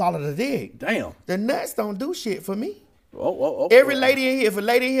need to swallow the dick. Damn. The nuts don't do shit for me. Oh. Every lady in here, if a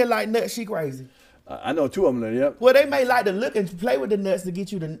lady in here like nuts, she crazy. I know two of them. Yep. Well, they may like to look and play with the nuts to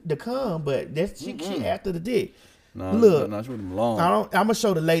get you to come, but that's she after the dick. No, Look, no, it's with them long. I'm gonna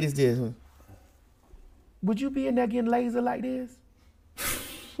show the ladies this. Would you be in there getting laser like this?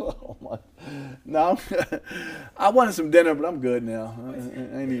 Oh my. No, I wanted some dinner, but I'm good now.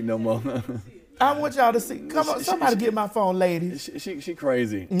 I ain't eating no more. I want y'all to see. Come on, somebody get my phone, ladies. She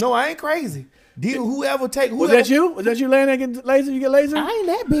crazy. No, I ain't crazy. Whoever Was that you? Was that you laying there getting laser? You get laser? I ain't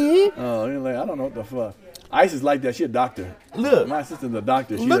that big. Oh, I don't know what the fuck. Ice is like that. She a doctor. Look. My sister's a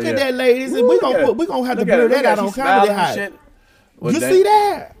doctor. She Look like at that, ladies. And we gonna have to blur that out on Comedy High. You see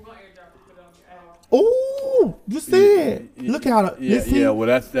that? Ooh, you see it? Look how the you see? Yeah. Well,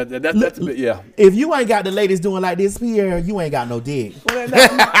 that's a bit. Yeah. If you ain't got the ladies doing like this, Pierre, you ain't got no dick. Well, no,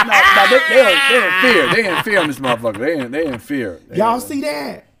 they in fear. They in fear on this motherfucker. They in fear. Y'all see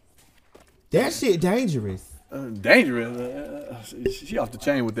that? That shit dangerous. Dangerous. She off the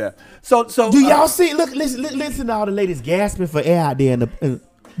chain with that. So Do y'all see? Look, listen to all the ladies gasping for air out there.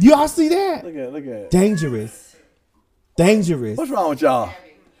 Y'all see that? Look at it. Dangerous. What's wrong with y'all?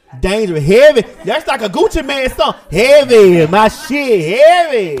 Dangerous. Heavy. That's like a Gucci Man song. Heavy. My shit.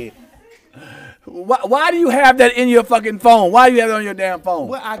 Heavy. Why do you have that in your fucking phone? Why do you have it on your damn phone?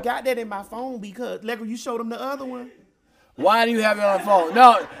 Well, I got that in my phone because, like, you showed them the other one. Why do you have it on the phone?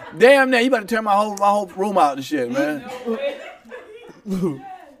 No, damn that. You better turn my whole room out and shit, man.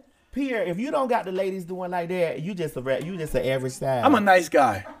 Pierre, if you don't got the ladies doing like that, you just an average size. I'm a nice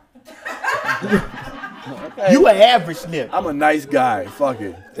guy. Okay. You an average nigga. I'm a nice guy. Fuck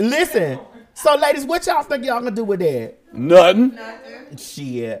it. Listen. So, ladies, what y'all think y'all gonna do with that? Nothing.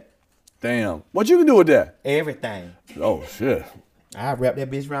 Shit. Damn. What you can do with that? Everything. Oh shit. I wrap that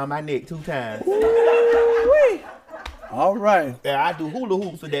bitch around my neck 2 times. All right. Yeah, I do hula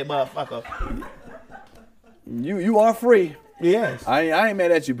hoops with that motherfucker. You are free. Yes. I ain't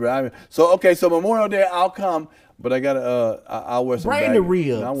mad at you, bro. So Memorial Day I'll come, but I gotta I'll wear some. Bring the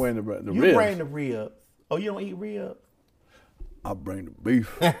ribs. I'm wearing the ribs. You bring the ribs. Oh, you don't eat ribs? I'll bring the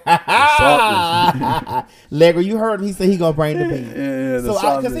beef. Legger, you heard him. He said he gonna bring the beef. Yeah,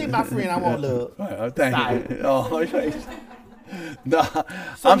 so because he's my friend, I want love. Thank you. Oh, nah,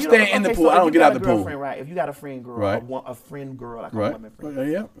 So I'm staying in the pool. I don't get out the pool. Right? If you got a friend girl, Right. a friend girl, like a Right. woman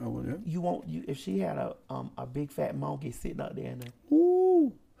friend, Yeah. I would, yeah. you won't. If she had a big fat monkey sitting up there, and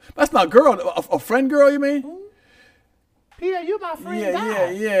Ooh. That's not girl. A friend girl, you mean? Pierre, you my friend Yeah,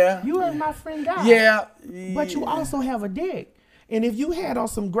 guy. yeah. You are my friend guy. Yeah. But you also have a dick. And if you had on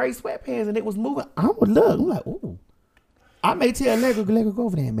some gray sweatpants and it was moving, I would look. I'm like, ooh. I may tell Legger, go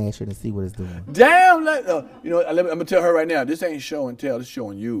over there and mash it and see what it's doing. Damn. You know, I'm gonna tell her right now. This ain't show and tell. This is show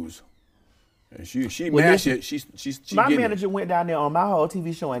and use. And she mash it. She's My getting manager went down there on my whole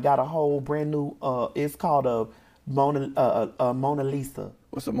TV show and got a whole brand new. It's called a Mona Lisa.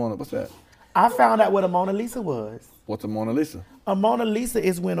 What's a Mona? What's that? I found out what a Mona Lisa was. What's a Mona Lisa? A Mona Lisa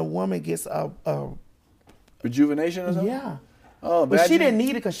is when a woman gets a Rejuvenation or something? yeah. Oh, But she vagina? didn't need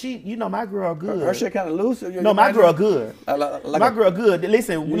it because my girl good. Her shit kind of loose. No, my girl good. My girl good.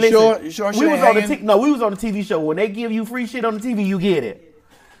 Listen, You listen. sure? You sure she we was ain't on the hanging? we was on the TV show. When they give you free shit on the TV, you get it.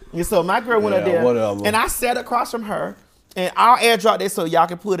 And so my girl went up Yeah, there, whatever. and I sat across from her, and I'll airdrop that so y'all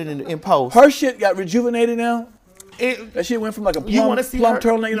can put it in post. Her shit got rejuvenated now. It- That shit went from like a You plum wanna see plum her-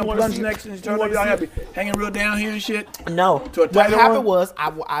 turtleneck, you wanna plunge see- necks, and you wanna turtleneck. Y'all see- gotta be hanging real down here and shit. No, To a what tighter happened one? was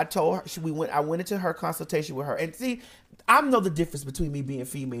I told her I went into her consultation with her, and see, I know the difference between me being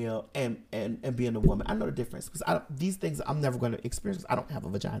female and being a woman. I know the difference because these things I'm never going to experience. I don't have a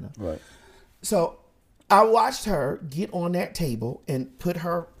vagina. Right. So I watched her get on that table and put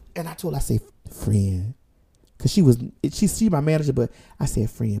her, and I told her, I said, friend, because she's my manager, but I said,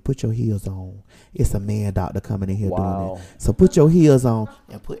 friend, put your heels on. It's a man doctor coming in here doing it. So put your heels on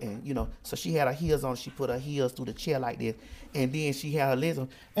and so she had her heels on. She put her heels through the chair like this, and then she had her legs on.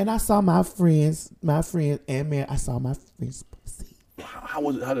 And I saw my friend, and man, I saw my friend's pussy. How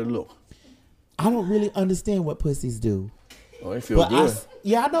was it? How did it look? I don't really understand what pussies do. Oh, they feel But good.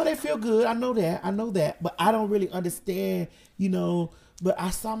 I know they feel good. I know that. But I don't really understand, But I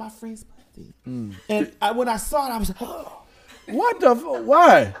saw my friend's pussy. And when I saw it, I was like, oh. What the fuck?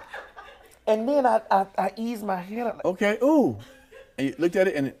 Why? And then I eased my head up. Okay. Ooh. And you looked at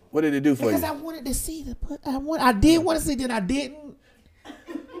it, and what did it do for Because you? I wanted to see I did want to see, then I didn't.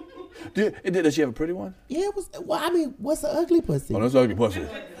 Does she have a pretty one? Yeah, it was. Well, I mean, what's an ugly pussy? Oh, that's ugly pussy.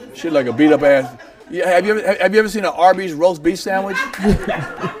 Shit like a beat up ass. Yeah, have you ever seen an Arby's roast beef sandwich?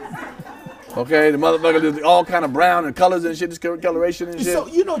 Okay, the motherfucker is all kind of brown and colors and shit, discoloration and shit. So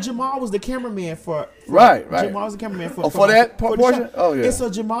Jamal was the cameraman for Right. Jamal was the cameraman for. Oh, for that the portion? show. Oh, yeah. And so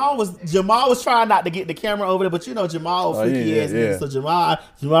Jamal was trying not to get the camera over there, but Jamal was freaky ass nigga. So Jamal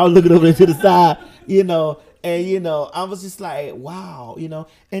was looking over there to the side, and I was just like, wow,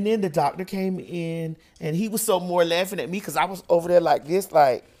 And then the doctor came in, and he was so more laughing at me because I was over there like this,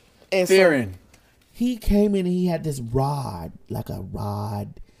 like, and Staring. So he came in and he had this rod, like a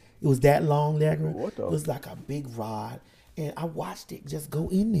rod. It was that long, Legger. What the? It was like a big rod, and I watched it just go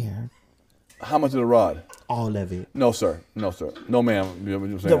in there. How much of the rod? All of it. No, sir. No, sir. No, ma'am.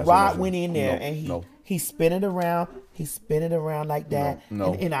 The rod went in there, and he spin it around. He spin it around like that.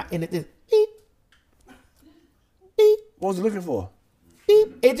 No. And it just beep, beep, What was he looking for?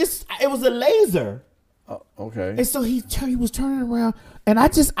 beep. It was a laser. Okay. And so he was turning around, and I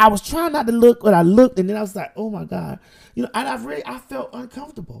was trying not to look, but I looked, and then I was like, oh my God, and I felt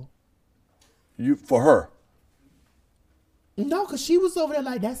uncomfortable. For her? No, because she was over there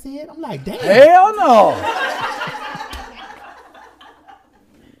like, that's it. I'm like, damn. Hell no.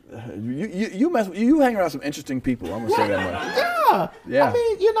 You hang around some interesting people. I'm gonna say that much. Yeah. I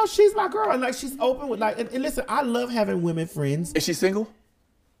mean, she's my girl, and like she's open with like, and listen, I love having women friends. Is she single?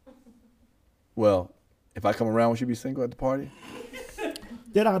 Well, if I come around, will she be single at the party?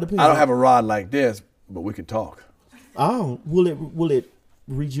 That all depends. I don't have a rod like this, but we can talk. Oh, will it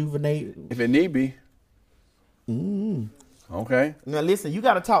rejuvenate? If it need be. Okay. Now listen, you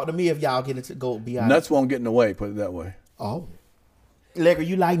got to talk to me if y'all get it to go beyond. Nuts won't get in the way. Put it that way. Oh, Legger,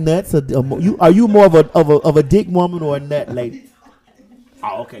 you like nuts? Are you more of a dick woman or a nut lady?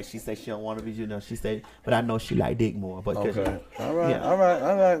 Oh, okay. She said she don't want to be. She said, but I know she like dick more. But Okay. All right. Yeah. All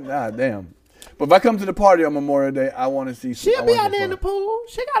right. God damn. But if I come to the party on Memorial Day, I want to see. She'll be out there in the pool.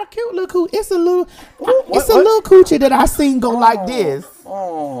 She got a cute little coochie. It's a little, What? little coochie that I seen go like this.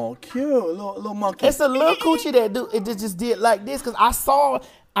 Oh, cute, little monkey. It's a little coochie that just did like this because I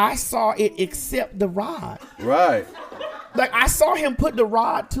saw it accept the rod. Right. Like I saw him put the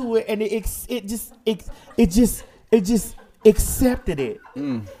rod to it, and it just accepted it.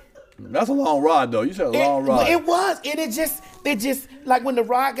 That's a long rod, though. You said a long rod. It was, and it just like when the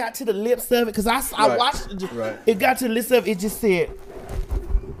rod got to the lips of it, because I watched it. Right. It got to the lips of it. It just said,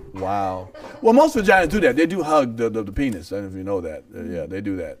 Wow. Well, most vaginas do that. They do hug the penis. I don't know if you know that. Yeah, they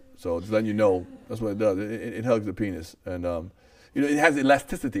do that. So just letting you know, that's what it does. It hugs the penis, and it has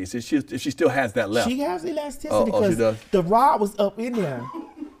elasticity. So if she still has that left. She has elasticity because she does? the rod was up in there,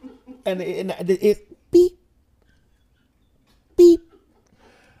 and it beep, beep,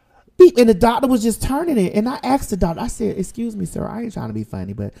 beep, and the doctor was just turning it, and I asked the doctor. I said, "Excuse me, sir. I ain't trying to be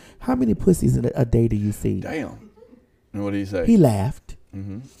funny, but how many pussies a day do you see?" Damn. And what did he say? He laughed,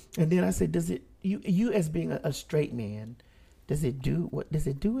 Mm-hmm. and then I said, "Does it you as being a straight man, does it do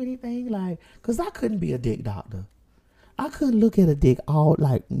anything like? Because I couldn't be a dick doctor. I couldn't look at a dick all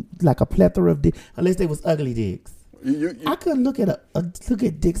like a plethora of dicks unless they was ugly dicks. I couldn't look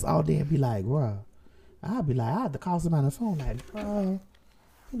at dicks all day and be like, bruh. I'd be like, I had to call somebody on the phone like, bruh,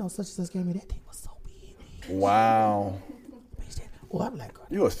 such and such gave me that dick was so big. Wow. Well, I'm like,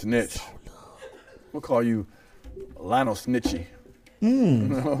 you a snitch. We'll call you Lionel Snitchy. Nicole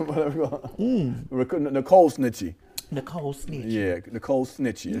Snitchy. Nicole Snitchy. Yeah, Nicole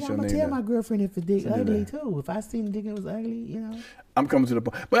Snitchy. That's I'm your gonna name. tell my girlfriend if the dick ugly too. If I seen the dick and it was ugly, I'm coming to the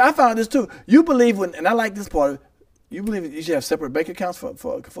point. But I found this too. You believe and I like this part. You believe you should have separate bank accounts for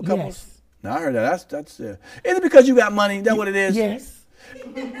couples? Yes. Now I heard that. That's Is it because you got money? That's what it is? Yes.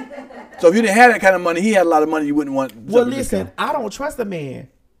 So if you didn't have that kind of money, he had a lot of money, you wouldn't want. Well, listen, account. I don't trust a man.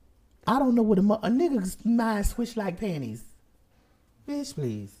 I don't know what a nigga's mind switch like panties. Bitch,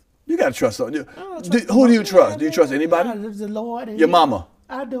 please. You gotta trust someone. Who do you trust? Do you trust anybody? The Lord. Your mama.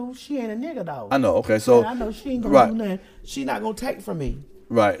 I do. She ain't a nigga though. I know. Okay, so I know she ain't gonna do nothing. She not gonna take from me.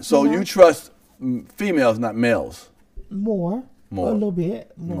 Right. So you trust females, not males. More. A little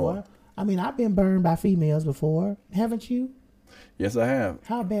bit more. I mean, I've been burned by females before. Haven't you? Yes, I have.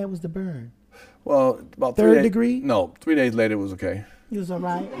 How bad was the burn? Well, about third degree. No, 3 days later it was okay. It was all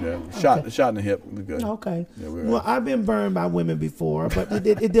right? Yeah, shot in the hip. It was good. Okay. Yeah, well, I've been burned by women before, but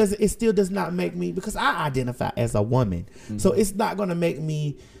it still does not make me, because I identify as a woman. Mm-hmm. So it's not going to make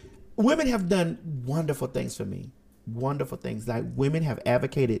me. Women have done wonderful things for me. Wonderful things. Like women have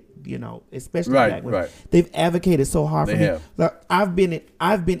advocated, especially black women. Right. They've advocated so hard for me. Like, I've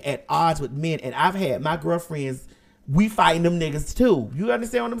been at odds with men, and I've had my girlfriends, we fighting them niggas too. You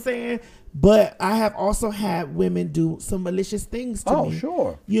understand what I'm saying? But I have also had women do some malicious things to me. Oh,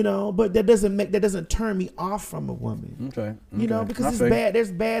 sure. But that doesn't turn me off from a woman. Okay. Because it's bad. There's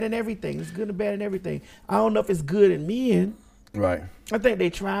bad in everything. It's good and bad in everything. I don't know if it's good in men. Right. I think they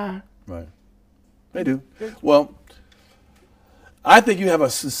try. Right. They do. Well, I think you have a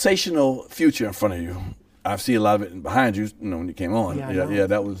sensational future in front of you. I see a lot of it behind you, when you came on. Yeah,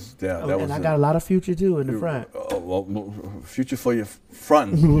 that was. And I got a lot of future too in the front. Future for your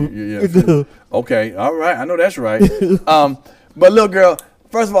front. Okay, all right. I know that's right. But little girl,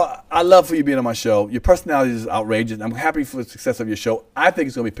 first of all, I love for you being on my show. Your personality is outrageous. I'm happy for the success of your show. I think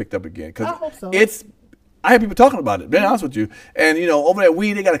it's going to be picked up again I hope so. I hear people talking about it, being honest with you. And, over at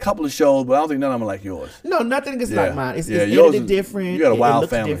We, they got a couple of shows, but I don't think none of them are like yours. No, nothing is like mine. It's edited different. You got a wild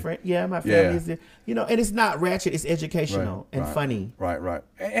family. Different. Yeah, my family is, and it's not ratchet. It's educational and funny. Right.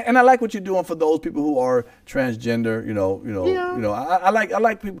 And I like what you're doing for those people who are transgender, I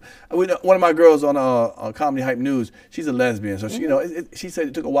like people. One of my girls on Comedy Hype News, she's a lesbian. So, she said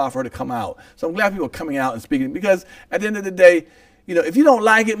it took a while for her to come out. So I'm glad people are coming out and speaking, because at the end of the day, if you don't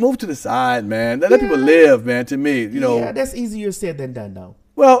like it, move to the side, man. Let people live, man. To me, Yeah, that's easier said than done, though.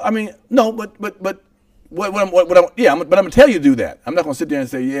 Well, I mean, no, but I'm gonna tell you to do that. I'm not gonna sit there and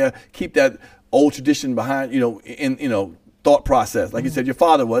say, keep that old tradition behind, in thought process. Like you said, your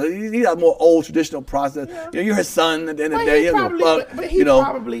father was. He had a more old traditional process. You're his son at the end of the day. He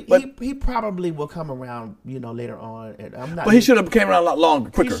probably will come around, later on. But he should have came around a lot longer,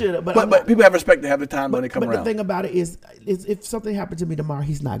 quicker. He should have, but people have respect to have the time when they come around. But the thing about it is if something happened to me tomorrow,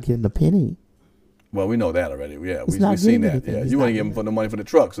 he's not getting a penny. Well, we know that already. Yeah, we've seen that. Yeah, you want to give him the money for the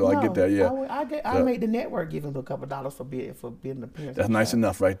truck, so I get that. Yeah, I made the network give him a couple $2 for being an appearance. That's nice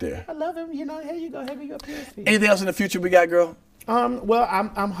enough, right there. I love him. Here you go. Have your appearance fee. Anything else in the future we got, girl? Well,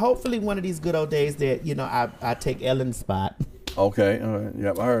 I'm hopefully one of these good old days that I take Ellen's spot. Okay, all right.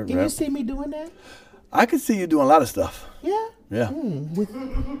 Yep, I heard. Can you see me doing that? I can see you doing a lot of stuff. Yeah. Yeah.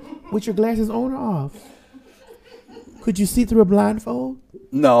 With your glasses on or off? Could you see through a blindfold?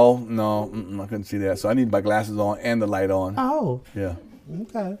 No, I couldn't see that. So I need my glasses on and the light on. Oh. Yeah.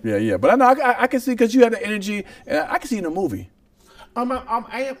 Okay. Yeah. But I know I can see because you have the energy, and I can see in the movie.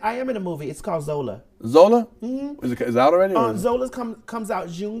 I am in a movie. It's called Zola. Zola? Mm-hmm. Is it out already? Zola comes out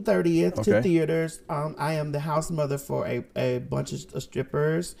June 30th to theaters. I am the house mother for a bunch of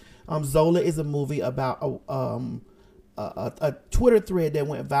strippers. Zola is a movie about a Twitter thread that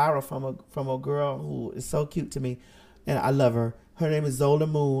went viral from a girl who is so cute to me, and I love her. Her name is Zola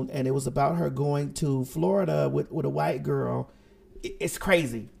Moon, and it was about her going to Florida with a white girl. It's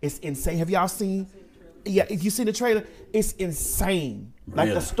crazy. It's insane. Have y'all seen? Yeah, if you see the trailer, it's insane. Like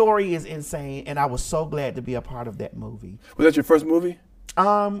Really? the story is insane, and I was so glad to be a part of that movie. Was that your first movie?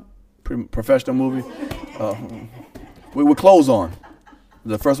 Professional movie? With clothes on.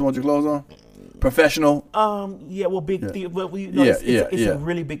 The first one with your clothes on? Professional? Yeah, well, big. Yeah. But it's a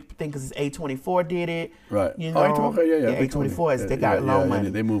really big thing because A24 did it. Right. You know. Yeah. A24 is they got long money.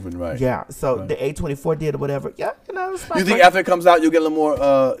 They're moving right. Yeah. So the A24 did or whatever. Yeah. You know. It's You think after it comes out, you'll get a little more,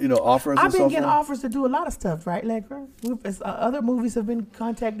 offers? I've been getting offers to do a lot of stuff, right? Like other movies have been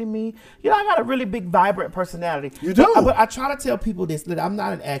contacting me. You know, I got a really big, vibrant personality. You do. But I try to tell people this that I'm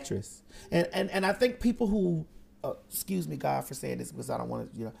not an actress, and I think people who, excuse me, God, for saying this because I don't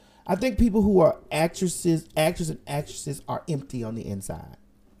want to, I think people who are actors and actresses are empty on the inside.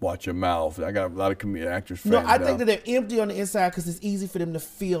 Watch your mouth. I got a lot of actors friends. No, I think that they're empty on the inside because it's easy for them to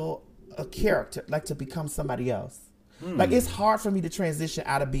feel a character, like to become somebody else. Like it's hard for me to transition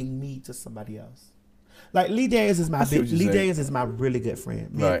out of being me to somebody else. Like Lee Daniels is my really good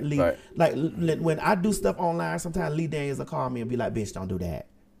friend. Man, right. Like when I do stuff online, sometimes Lee Daniels will call me and be like, "Bitch, don't do that."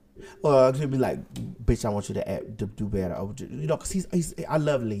 Or he'll be like, "Bitch, I want you to do better." Or, because he's I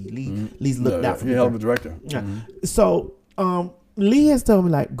love Lee. Lee's looked out for me. He's a hell of a director. Yeah. So Lee has told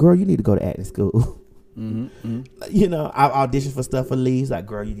me like, "Girl, you need to go to acting school." I auditioned for stuff for Lee. He's like,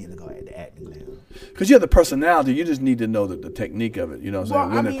 "Girl, you need to go to acting now." Because you have the personality, you just need to know the technique of it. You know what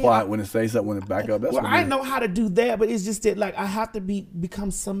I'm saying? When to quiet, when to say something, when to back up. That's I know how to do that, but it's just that like I have to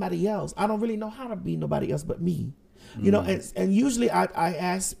become somebody else. I don't really know how to be nobody else but me. And usually I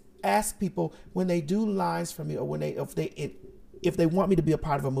ask people when they do lines for me or if they want me to be a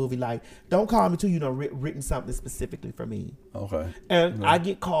part of a movie, like, don't call me till written something specifically for me. Okay. And I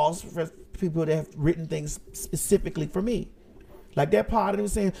get calls for people that have written things specifically for me. Like that part of them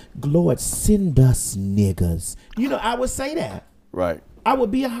saying, "Lord, send us niggas." I would say that. Right. I would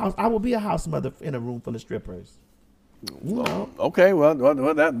be a house mother in a room full of strippers. Okay, well,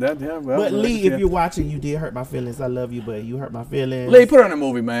 yeah. Well, but Lee, if you're watching, you did hurt my feelings. I love you, but you hurt my feelings. Lee, put her in a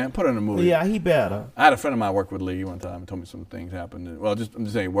movie, man. Put her in a movie. Yeah, he better. I had a friend of mine work with Lee one time and told me some things happened. Well, I'm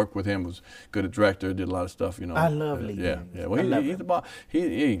just saying, worked with him, was good at director, did a lot of stuff, I love Lee. Yeah. Well, he's the boss.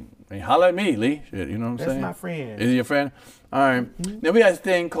 He holler at me, Lee. Shit, you know what I'm saying? That's my friend. Is he your friend? All right. Mm-hmm. Now, we got this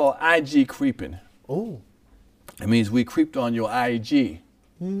thing called IG creeping. Oh. It means we creeped on your IG.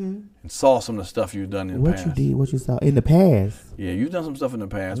 And saw some of the stuff you've done in the past. What you did, what you saw in the past. Yeah, you've done some stuff in the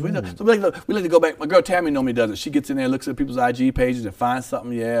past. We like to go back. My girl Tammy normally does it. She gets in there, looks at people's IG pages and finds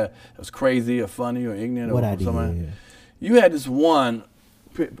something, that was crazy or funny or ignorant or something. You had this one,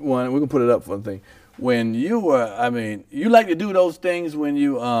 we're going to put it up for the thing. When you were, you like to do those things when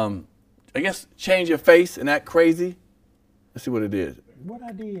you, I guess, change your face and act crazy. Let's see what it is. What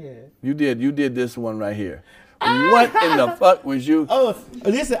I did? You did this one right here. What in the fuck was you? Oh,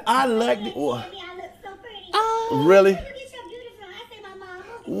 listen, I like it. Oh. I look so pretty. Really? You get so beautiful. I say my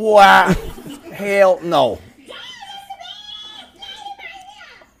mom. Wow. Hell no.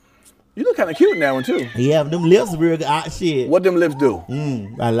 You look kind of cute in that one too. Yeah, them lips real good. Shit. What them lips do?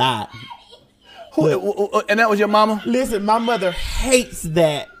 A lot. And that was your mama? Listen, my mother hates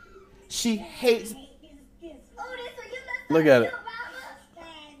that. She hates. Look at it.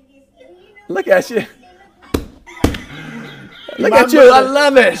 Look at you. Look at you. I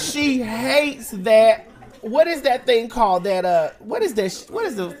love it. She hates that. What is that thing called? What is that? What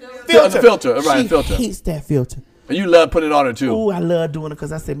is the filter? Filter. Right, filter. She hates that filter. And you love putting it on her too. Oh, I love doing it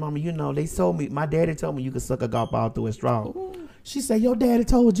because I said, "Mama, they told me. My daddy told me you could suck a golf ball through a straw." Ooh. She said, "Your daddy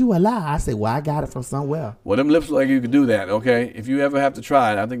told you a lie." I said, "Well, I got it from somewhere." Well, them lips look like you could do that, okay? If you ever have to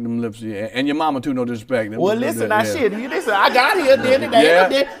try it, I think them lips, and your mama too, no disrespect. Well, listen, I got here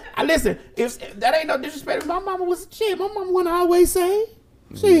then. Listen, if that ain't no disrespect, my mama was shit. My mama would always say,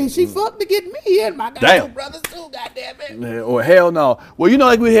 She fucked to get me and my Damn. two brothers too. Goddamn it. Yeah, or hell no. Well, you know,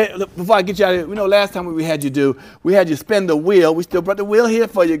 like we had, before I get you out of here, you know, last time we had you spin the wheel. We still brought the wheel here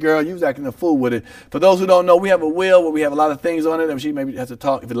for you, girl. You was acting a fool with it. For those who don't know, we have a wheel where we have a lot of things on it, and she maybe has to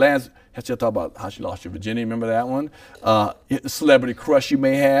talk. If it lands, has to talk about how she lost your virginity. Remember that one? The celebrity crush you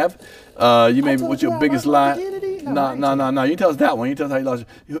may have. You may what's your biggest lie? No. You tell us that one. You tell us how you lost.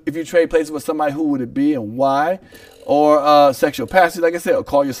 If you trade places with somebody, who would it be and why? Or sexual passage, like I said, or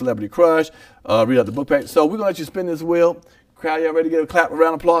call your celebrity crush, read out the book page. So we're going to let you spin this wheel. Crowd, y'all ready to get a clap, a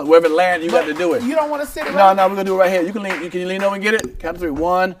round of applause? Wherever it lands, you got to do it. You don't want to sit it No, we're going to do it right here. You can lean over and get it. Count to 3.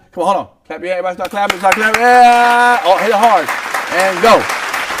 1. Come on, hold on. Clap your hand. Everybody start clapping. Yeah. Oh, hit it hard. And go.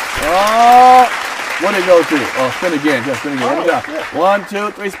 Oh, what did it go to? Oh, spin again. Just spin again. Yeah. 1,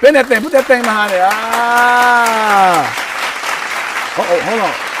 2, 3. Spin that thing. Put that thing behind it. Hold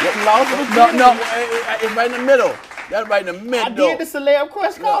on. No, it's right in the middle. That's right in the middle. I did the celeb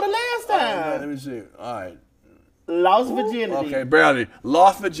crush call the last time. Let me see. All right. Lost virginity. Okay, barely.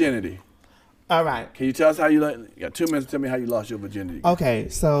 Lost virginity. All right. Can you tell us how you you got 2 minutes to tell me how you lost your virginity. Okay,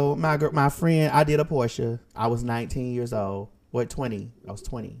 so my friend, I did a Porsche. I was 19 years old. 20? I was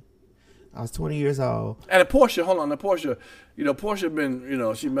 20. I was 20 years old. And a Porsche, hold on, the Porsche, Porsche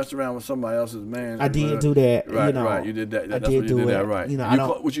been, she messed around with somebody else's man. I did do that. Right, right. You did that. That's did what you do did it. that, right.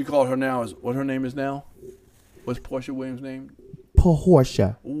 What you call her now is, what her name is now? What's Porsche Williams' name?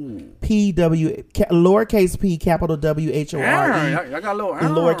 Porsche. Ooh. Lowercase p, capital W-H-O-R-E. I got a little.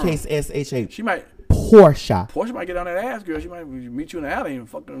 And lowercase S-H-A. She might. Porsche Might get on that ass, girl. She might meet you in the alley and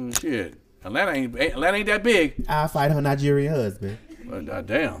fucking shit. Atlanta ain't that big. I'll fight her Nigerian husband.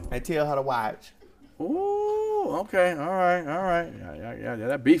 Damn. I tell her to watch. Ooh, okay, all right. Yeah,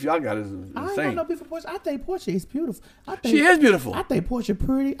 that beef y'all got is insane. I ain't got no beef for Porsche. I think Porsche is beautiful. She is beautiful. I think Porsche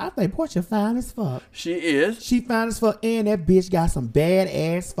pretty. I think Porsche fine as fuck. She is. She fine as fuck, and that bitch got some bad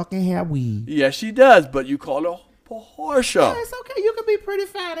ass fucking hair weave. Yes, she does. But you call her Porsche. Yeah, it's okay. You can be pretty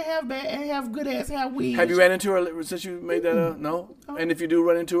fine and have good ass hair weave. Have you ran into her since you made that? No. And if you do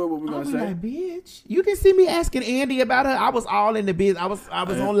run into her, what we gonna say? Like, bitch, you can see me asking Andy about her. I was all in the business. I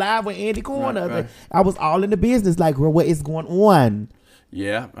was on live with Andy Corner. Right. I was all in the business. Like, girl, what is going on?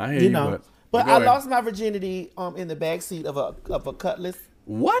 Yeah, I hear you. But I lost my virginity in the backseat of a Cutlass.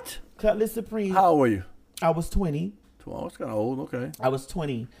 What? Cutlass Supreme. How old were you? I was 20. Oh, it's kind of old. Okay. I was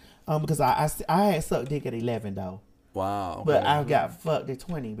 20. Because I had sucked dick at 11 though. Wow. Okay. But I got fucked at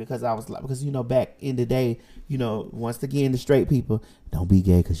 20 because I was like, back in the day, once again, the straight people, don't be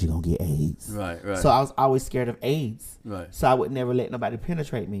gay because you're going to get AIDS. Right. So I was always scared of AIDS. Right. So I would never let nobody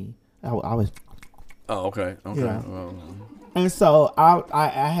penetrate me. I was. Oh, okay. And so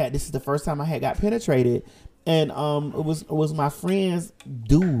I had, this is the first time I had got penetrated. And it was my friend's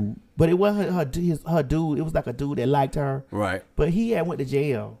dude, but it wasn't her dude. It was like a dude that liked her. Right. But he had went to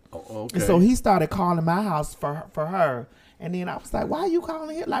jail. Oh, okay. And so he started calling my house for her. And then I was like, why are you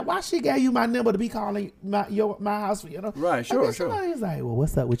calling him? Like, why she gave you my number to be calling my house for, Right, sure. He was like, well,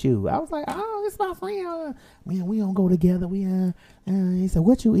 what's up with you? I was like, oh, it's my friend. Man, we don't go together. He said,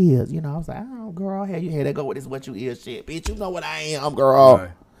 what you is? I was like, oh, girl, you had to go with this what you is shit. Bitch, you know what I am, girl.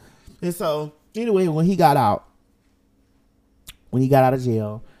 Right. And so, anyway, when he got out of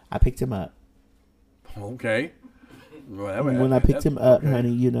jail, I picked him up. Okay. Well, when I picked him up,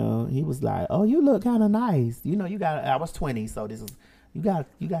 honey, he was like, "Oh, you look kind of nice. I was 20, so you got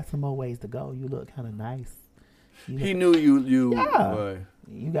some more ways to go. You look kind of nice." He knew you. Yeah.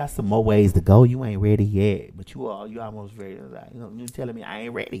 You got some more ways to go. You ain't ready yet, but you almost ready. Like, you telling me I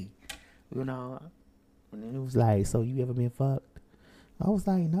ain't ready. And then it was like, so you ever been fucked? I was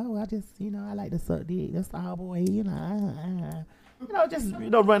like, no, I just, I like to suck dick. That's all, boy.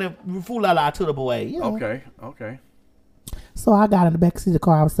 Running fool la la to the boy. Okay. So I got in the back seat of the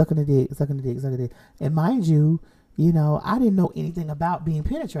car. I was sucking the dick. And mind you, I didn't know anything about being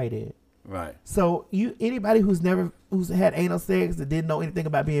penetrated. Right. So anybody who's had anal sex that didn't know anything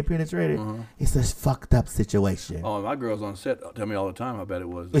about being penetrated, it's a fucked up situation. Oh, my girls on set tell me all the time. I bet it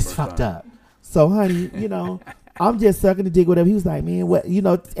was. It's fucked up. So, honey, I'm just sucking the dick, whatever. He was like, man, what,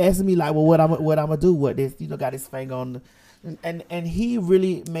 asking me like, well, what I'm gonna do with this? Got his finger on, and he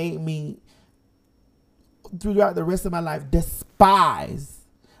really made me, throughout the rest of my life, despise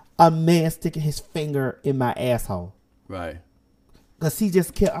a man sticking his finger in my asshole. Right. Cause he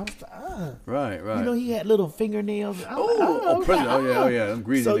just kept. I was like, Right. He had little fingernails. Prison. Oh yeah. I'm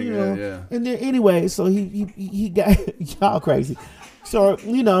greasy. So yeah. And then anyway, so he got y'all crazy. So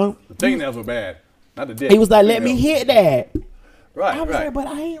the fingernails were bad. Not the dick. He was like, let me hit that. Right. I was like, but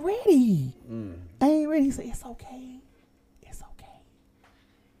I ain't ready. I ain't ready. He said, it's okay.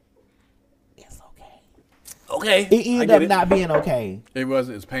 Okay. It ended up not being okay. It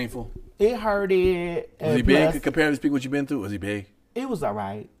wasn't. It's painful. It hurted. Was he big? Comparatively speaking, what you've been through, was he big? It was all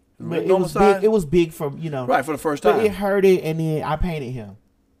right. But it normal was size? big. It was big for Right, for the first time. But it hurted, and then I painted him.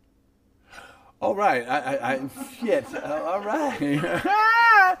 All right. Shit. All right.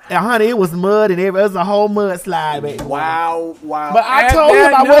 And honey, it was mud and everything. It was a whole mudslide, baby. Wow. But I told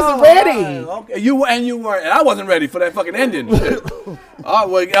him I wasn't ready. Okay. You weren't, and I wasn't ready for that fucking ending. Shit. All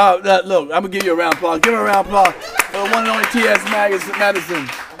right, well, look, I'm gonna give you a round of applause. Give her a round of applause for the one and only T.S. Madison.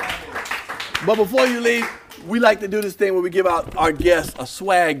 But before you leave, we like to do this thing where we give out our guests a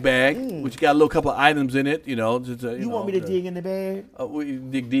swag bag, which got a little couple of items in it. You know, just You want me to dig in the bag? We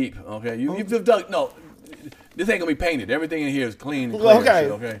dig deep. Okay, you've dug. No, this ain't gonna be painted. Everything in here is clean. And clear. Okay.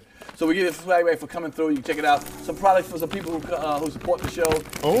 Shit, okay. So we give you a swag bag for coming through. You can check it out. Some products for some people who support the show.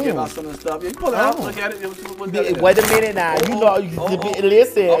 We give out some of the stuff. Yeah, you pull it out. Look at it. Wait a minute now.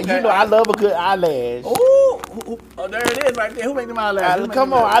 Listen. Okay. You know I love a good eyelash. Oh, there it is right there. Who make them eyelashes?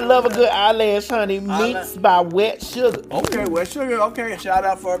 Come on, I love a good eyelash, honey. Minx by Wet Sugar. Okay, Wet Sugar. Okay, shout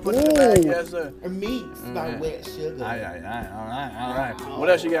out for putting it back. Yes, sir. Minx by Wet Sugar. All right. What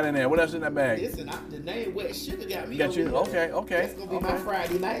else you got in there? What else in that bag? Listen, the name Wet Sugar got me. Got you? Okay. That's gonna be my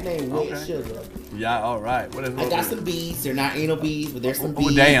Friday night name, Wet Sugar. Yeah, all right. What is? I got some beads. They're not anal beads, but there's some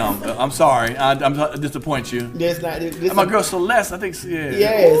beads. Oh, damn. I'm sorry. I disappoint you. There's not. And my girl Celeste, I think. Yeah.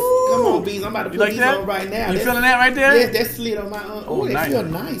 Yes. Ooh. Come on, beads. I'm about to put like these that? on right now. You feeling that right there? Yes, that's slid on my. Oh, they feel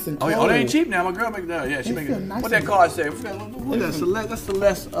nice and cold. Oh, they ain't cheap now. My girl make that. Yeah, she make it. Nice What that card say? What that Celeste? That's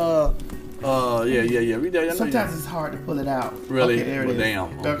Celeste. Yeah. Read that. Sometimes it's hard to pull it out. Really? Okay, there it Well, is.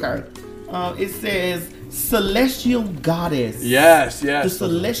 damn. Okay. It says Celestial Goddess. Yes. The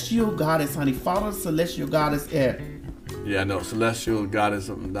Celestial Goddess, honey. Follow the Celestial Goddess at. Yeah, no,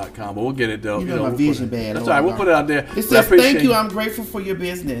 celestialgoddess.com, but we'll get it though. You know my vision band. That's all right. We'll put it out there. It says, "Thank you. I'm grateful for your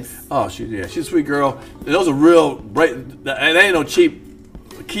business." Oh, she's a sweet girl. And those are real bright. And they ain't no cheap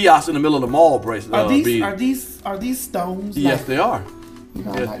kiosk in the middle of the mall bracelet. Are these stones? Yes, they are. You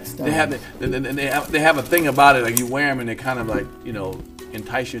know, I like stones. They have a thing about it. Like you wear them and they kind of like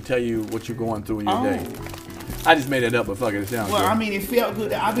entice you, tell you what you're going through in your day. I just made it up, but fuck it, it sounds good. Well, I mean, it felt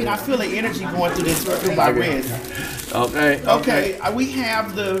good. I mean, I feel the energy going through my wrist. Okay. We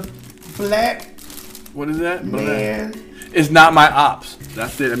have the black. What is that? Man. It's not my ops.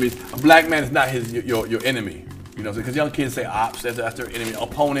 That's it. I mean, a black man is not your enemy. You know, because young kids say ops, that's their enemy.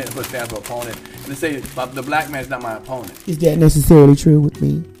 Opponent, that's what stands for opponent. And they say the black man is not my opponent. Is that necessarily true with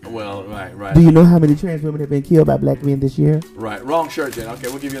me? Well, right. Do you know how many trans women have been killed by black men this year? Right. Wrong shirt then. Okay,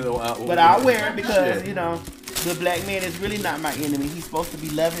 we'll give you the. But I'll wear it because the black man is really not my enemy. He's supposed to be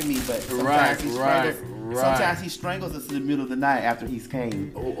loving me, but sometimes he strangles us in the middle of the night after he's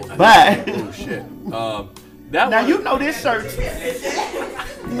came. Oh shit. You know this shirt.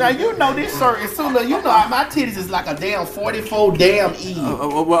 Now you know this shirt is so little. You know my titties is like a damn 44 damn E.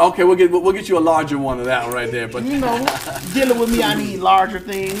 Well, okay, we'll get you a larger one of that one right there. But dealing with me, I need larger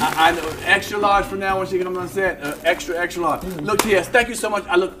things. I know extra large for now when she comes on set. Extra large. Look, T.S., thank you so much.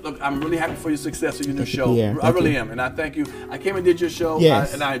 Look, I'm really happy for your success of your new show. Yeah, I really am, and I thank you. I came and did your show,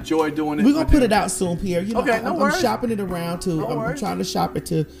 and I enjoyed doing it. We're gonna put it out soon, Pierre. I'm shopping it around too. I'm trying to shop it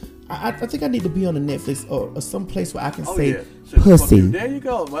to. I think I need to be on a Netflix or some place where I can say pussy. There you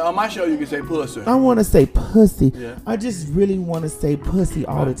go. Well, on my show, you can say pussy. I want to say pussy. Yeah. I just really want to say pussy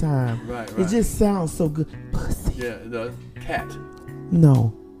all the time. Right. It just sounds so good. Pussy. Yeah, the cat.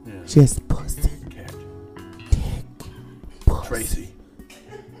 No. Yeah. Just pussy. Cat. Dick. Pussy. Tracy.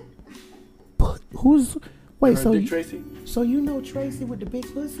 Who's... Wait, so Dick Tracy? So you know Tracy with the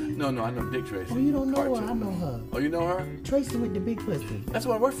big pussy? No, I know Dick Tracy. Oh, you don't know her? I know her. Oh, you know her? Tracy with the big pussy. That's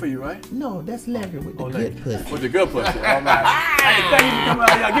what worked for you, right? No, that's Larry with the good pussy. With the good pussy. All right. Hey, thank you for coming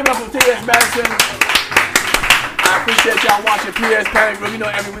out, y'all. Give it up for T.S. Madison. I appreciate y'all watching P.S. Panic Room. You know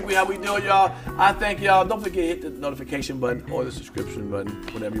every week how we do it, y'all. I thank y'all. Don't forget to hit the notification button or the subscription button,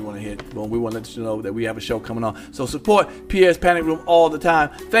 whatever you want to hit. Well, we want to let you know that we have a show coming on. So support P.S. Panic Room all the time.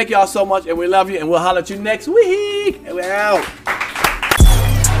 Thank y'all so much, and we love you, and we'll holler at you next week. And we're out.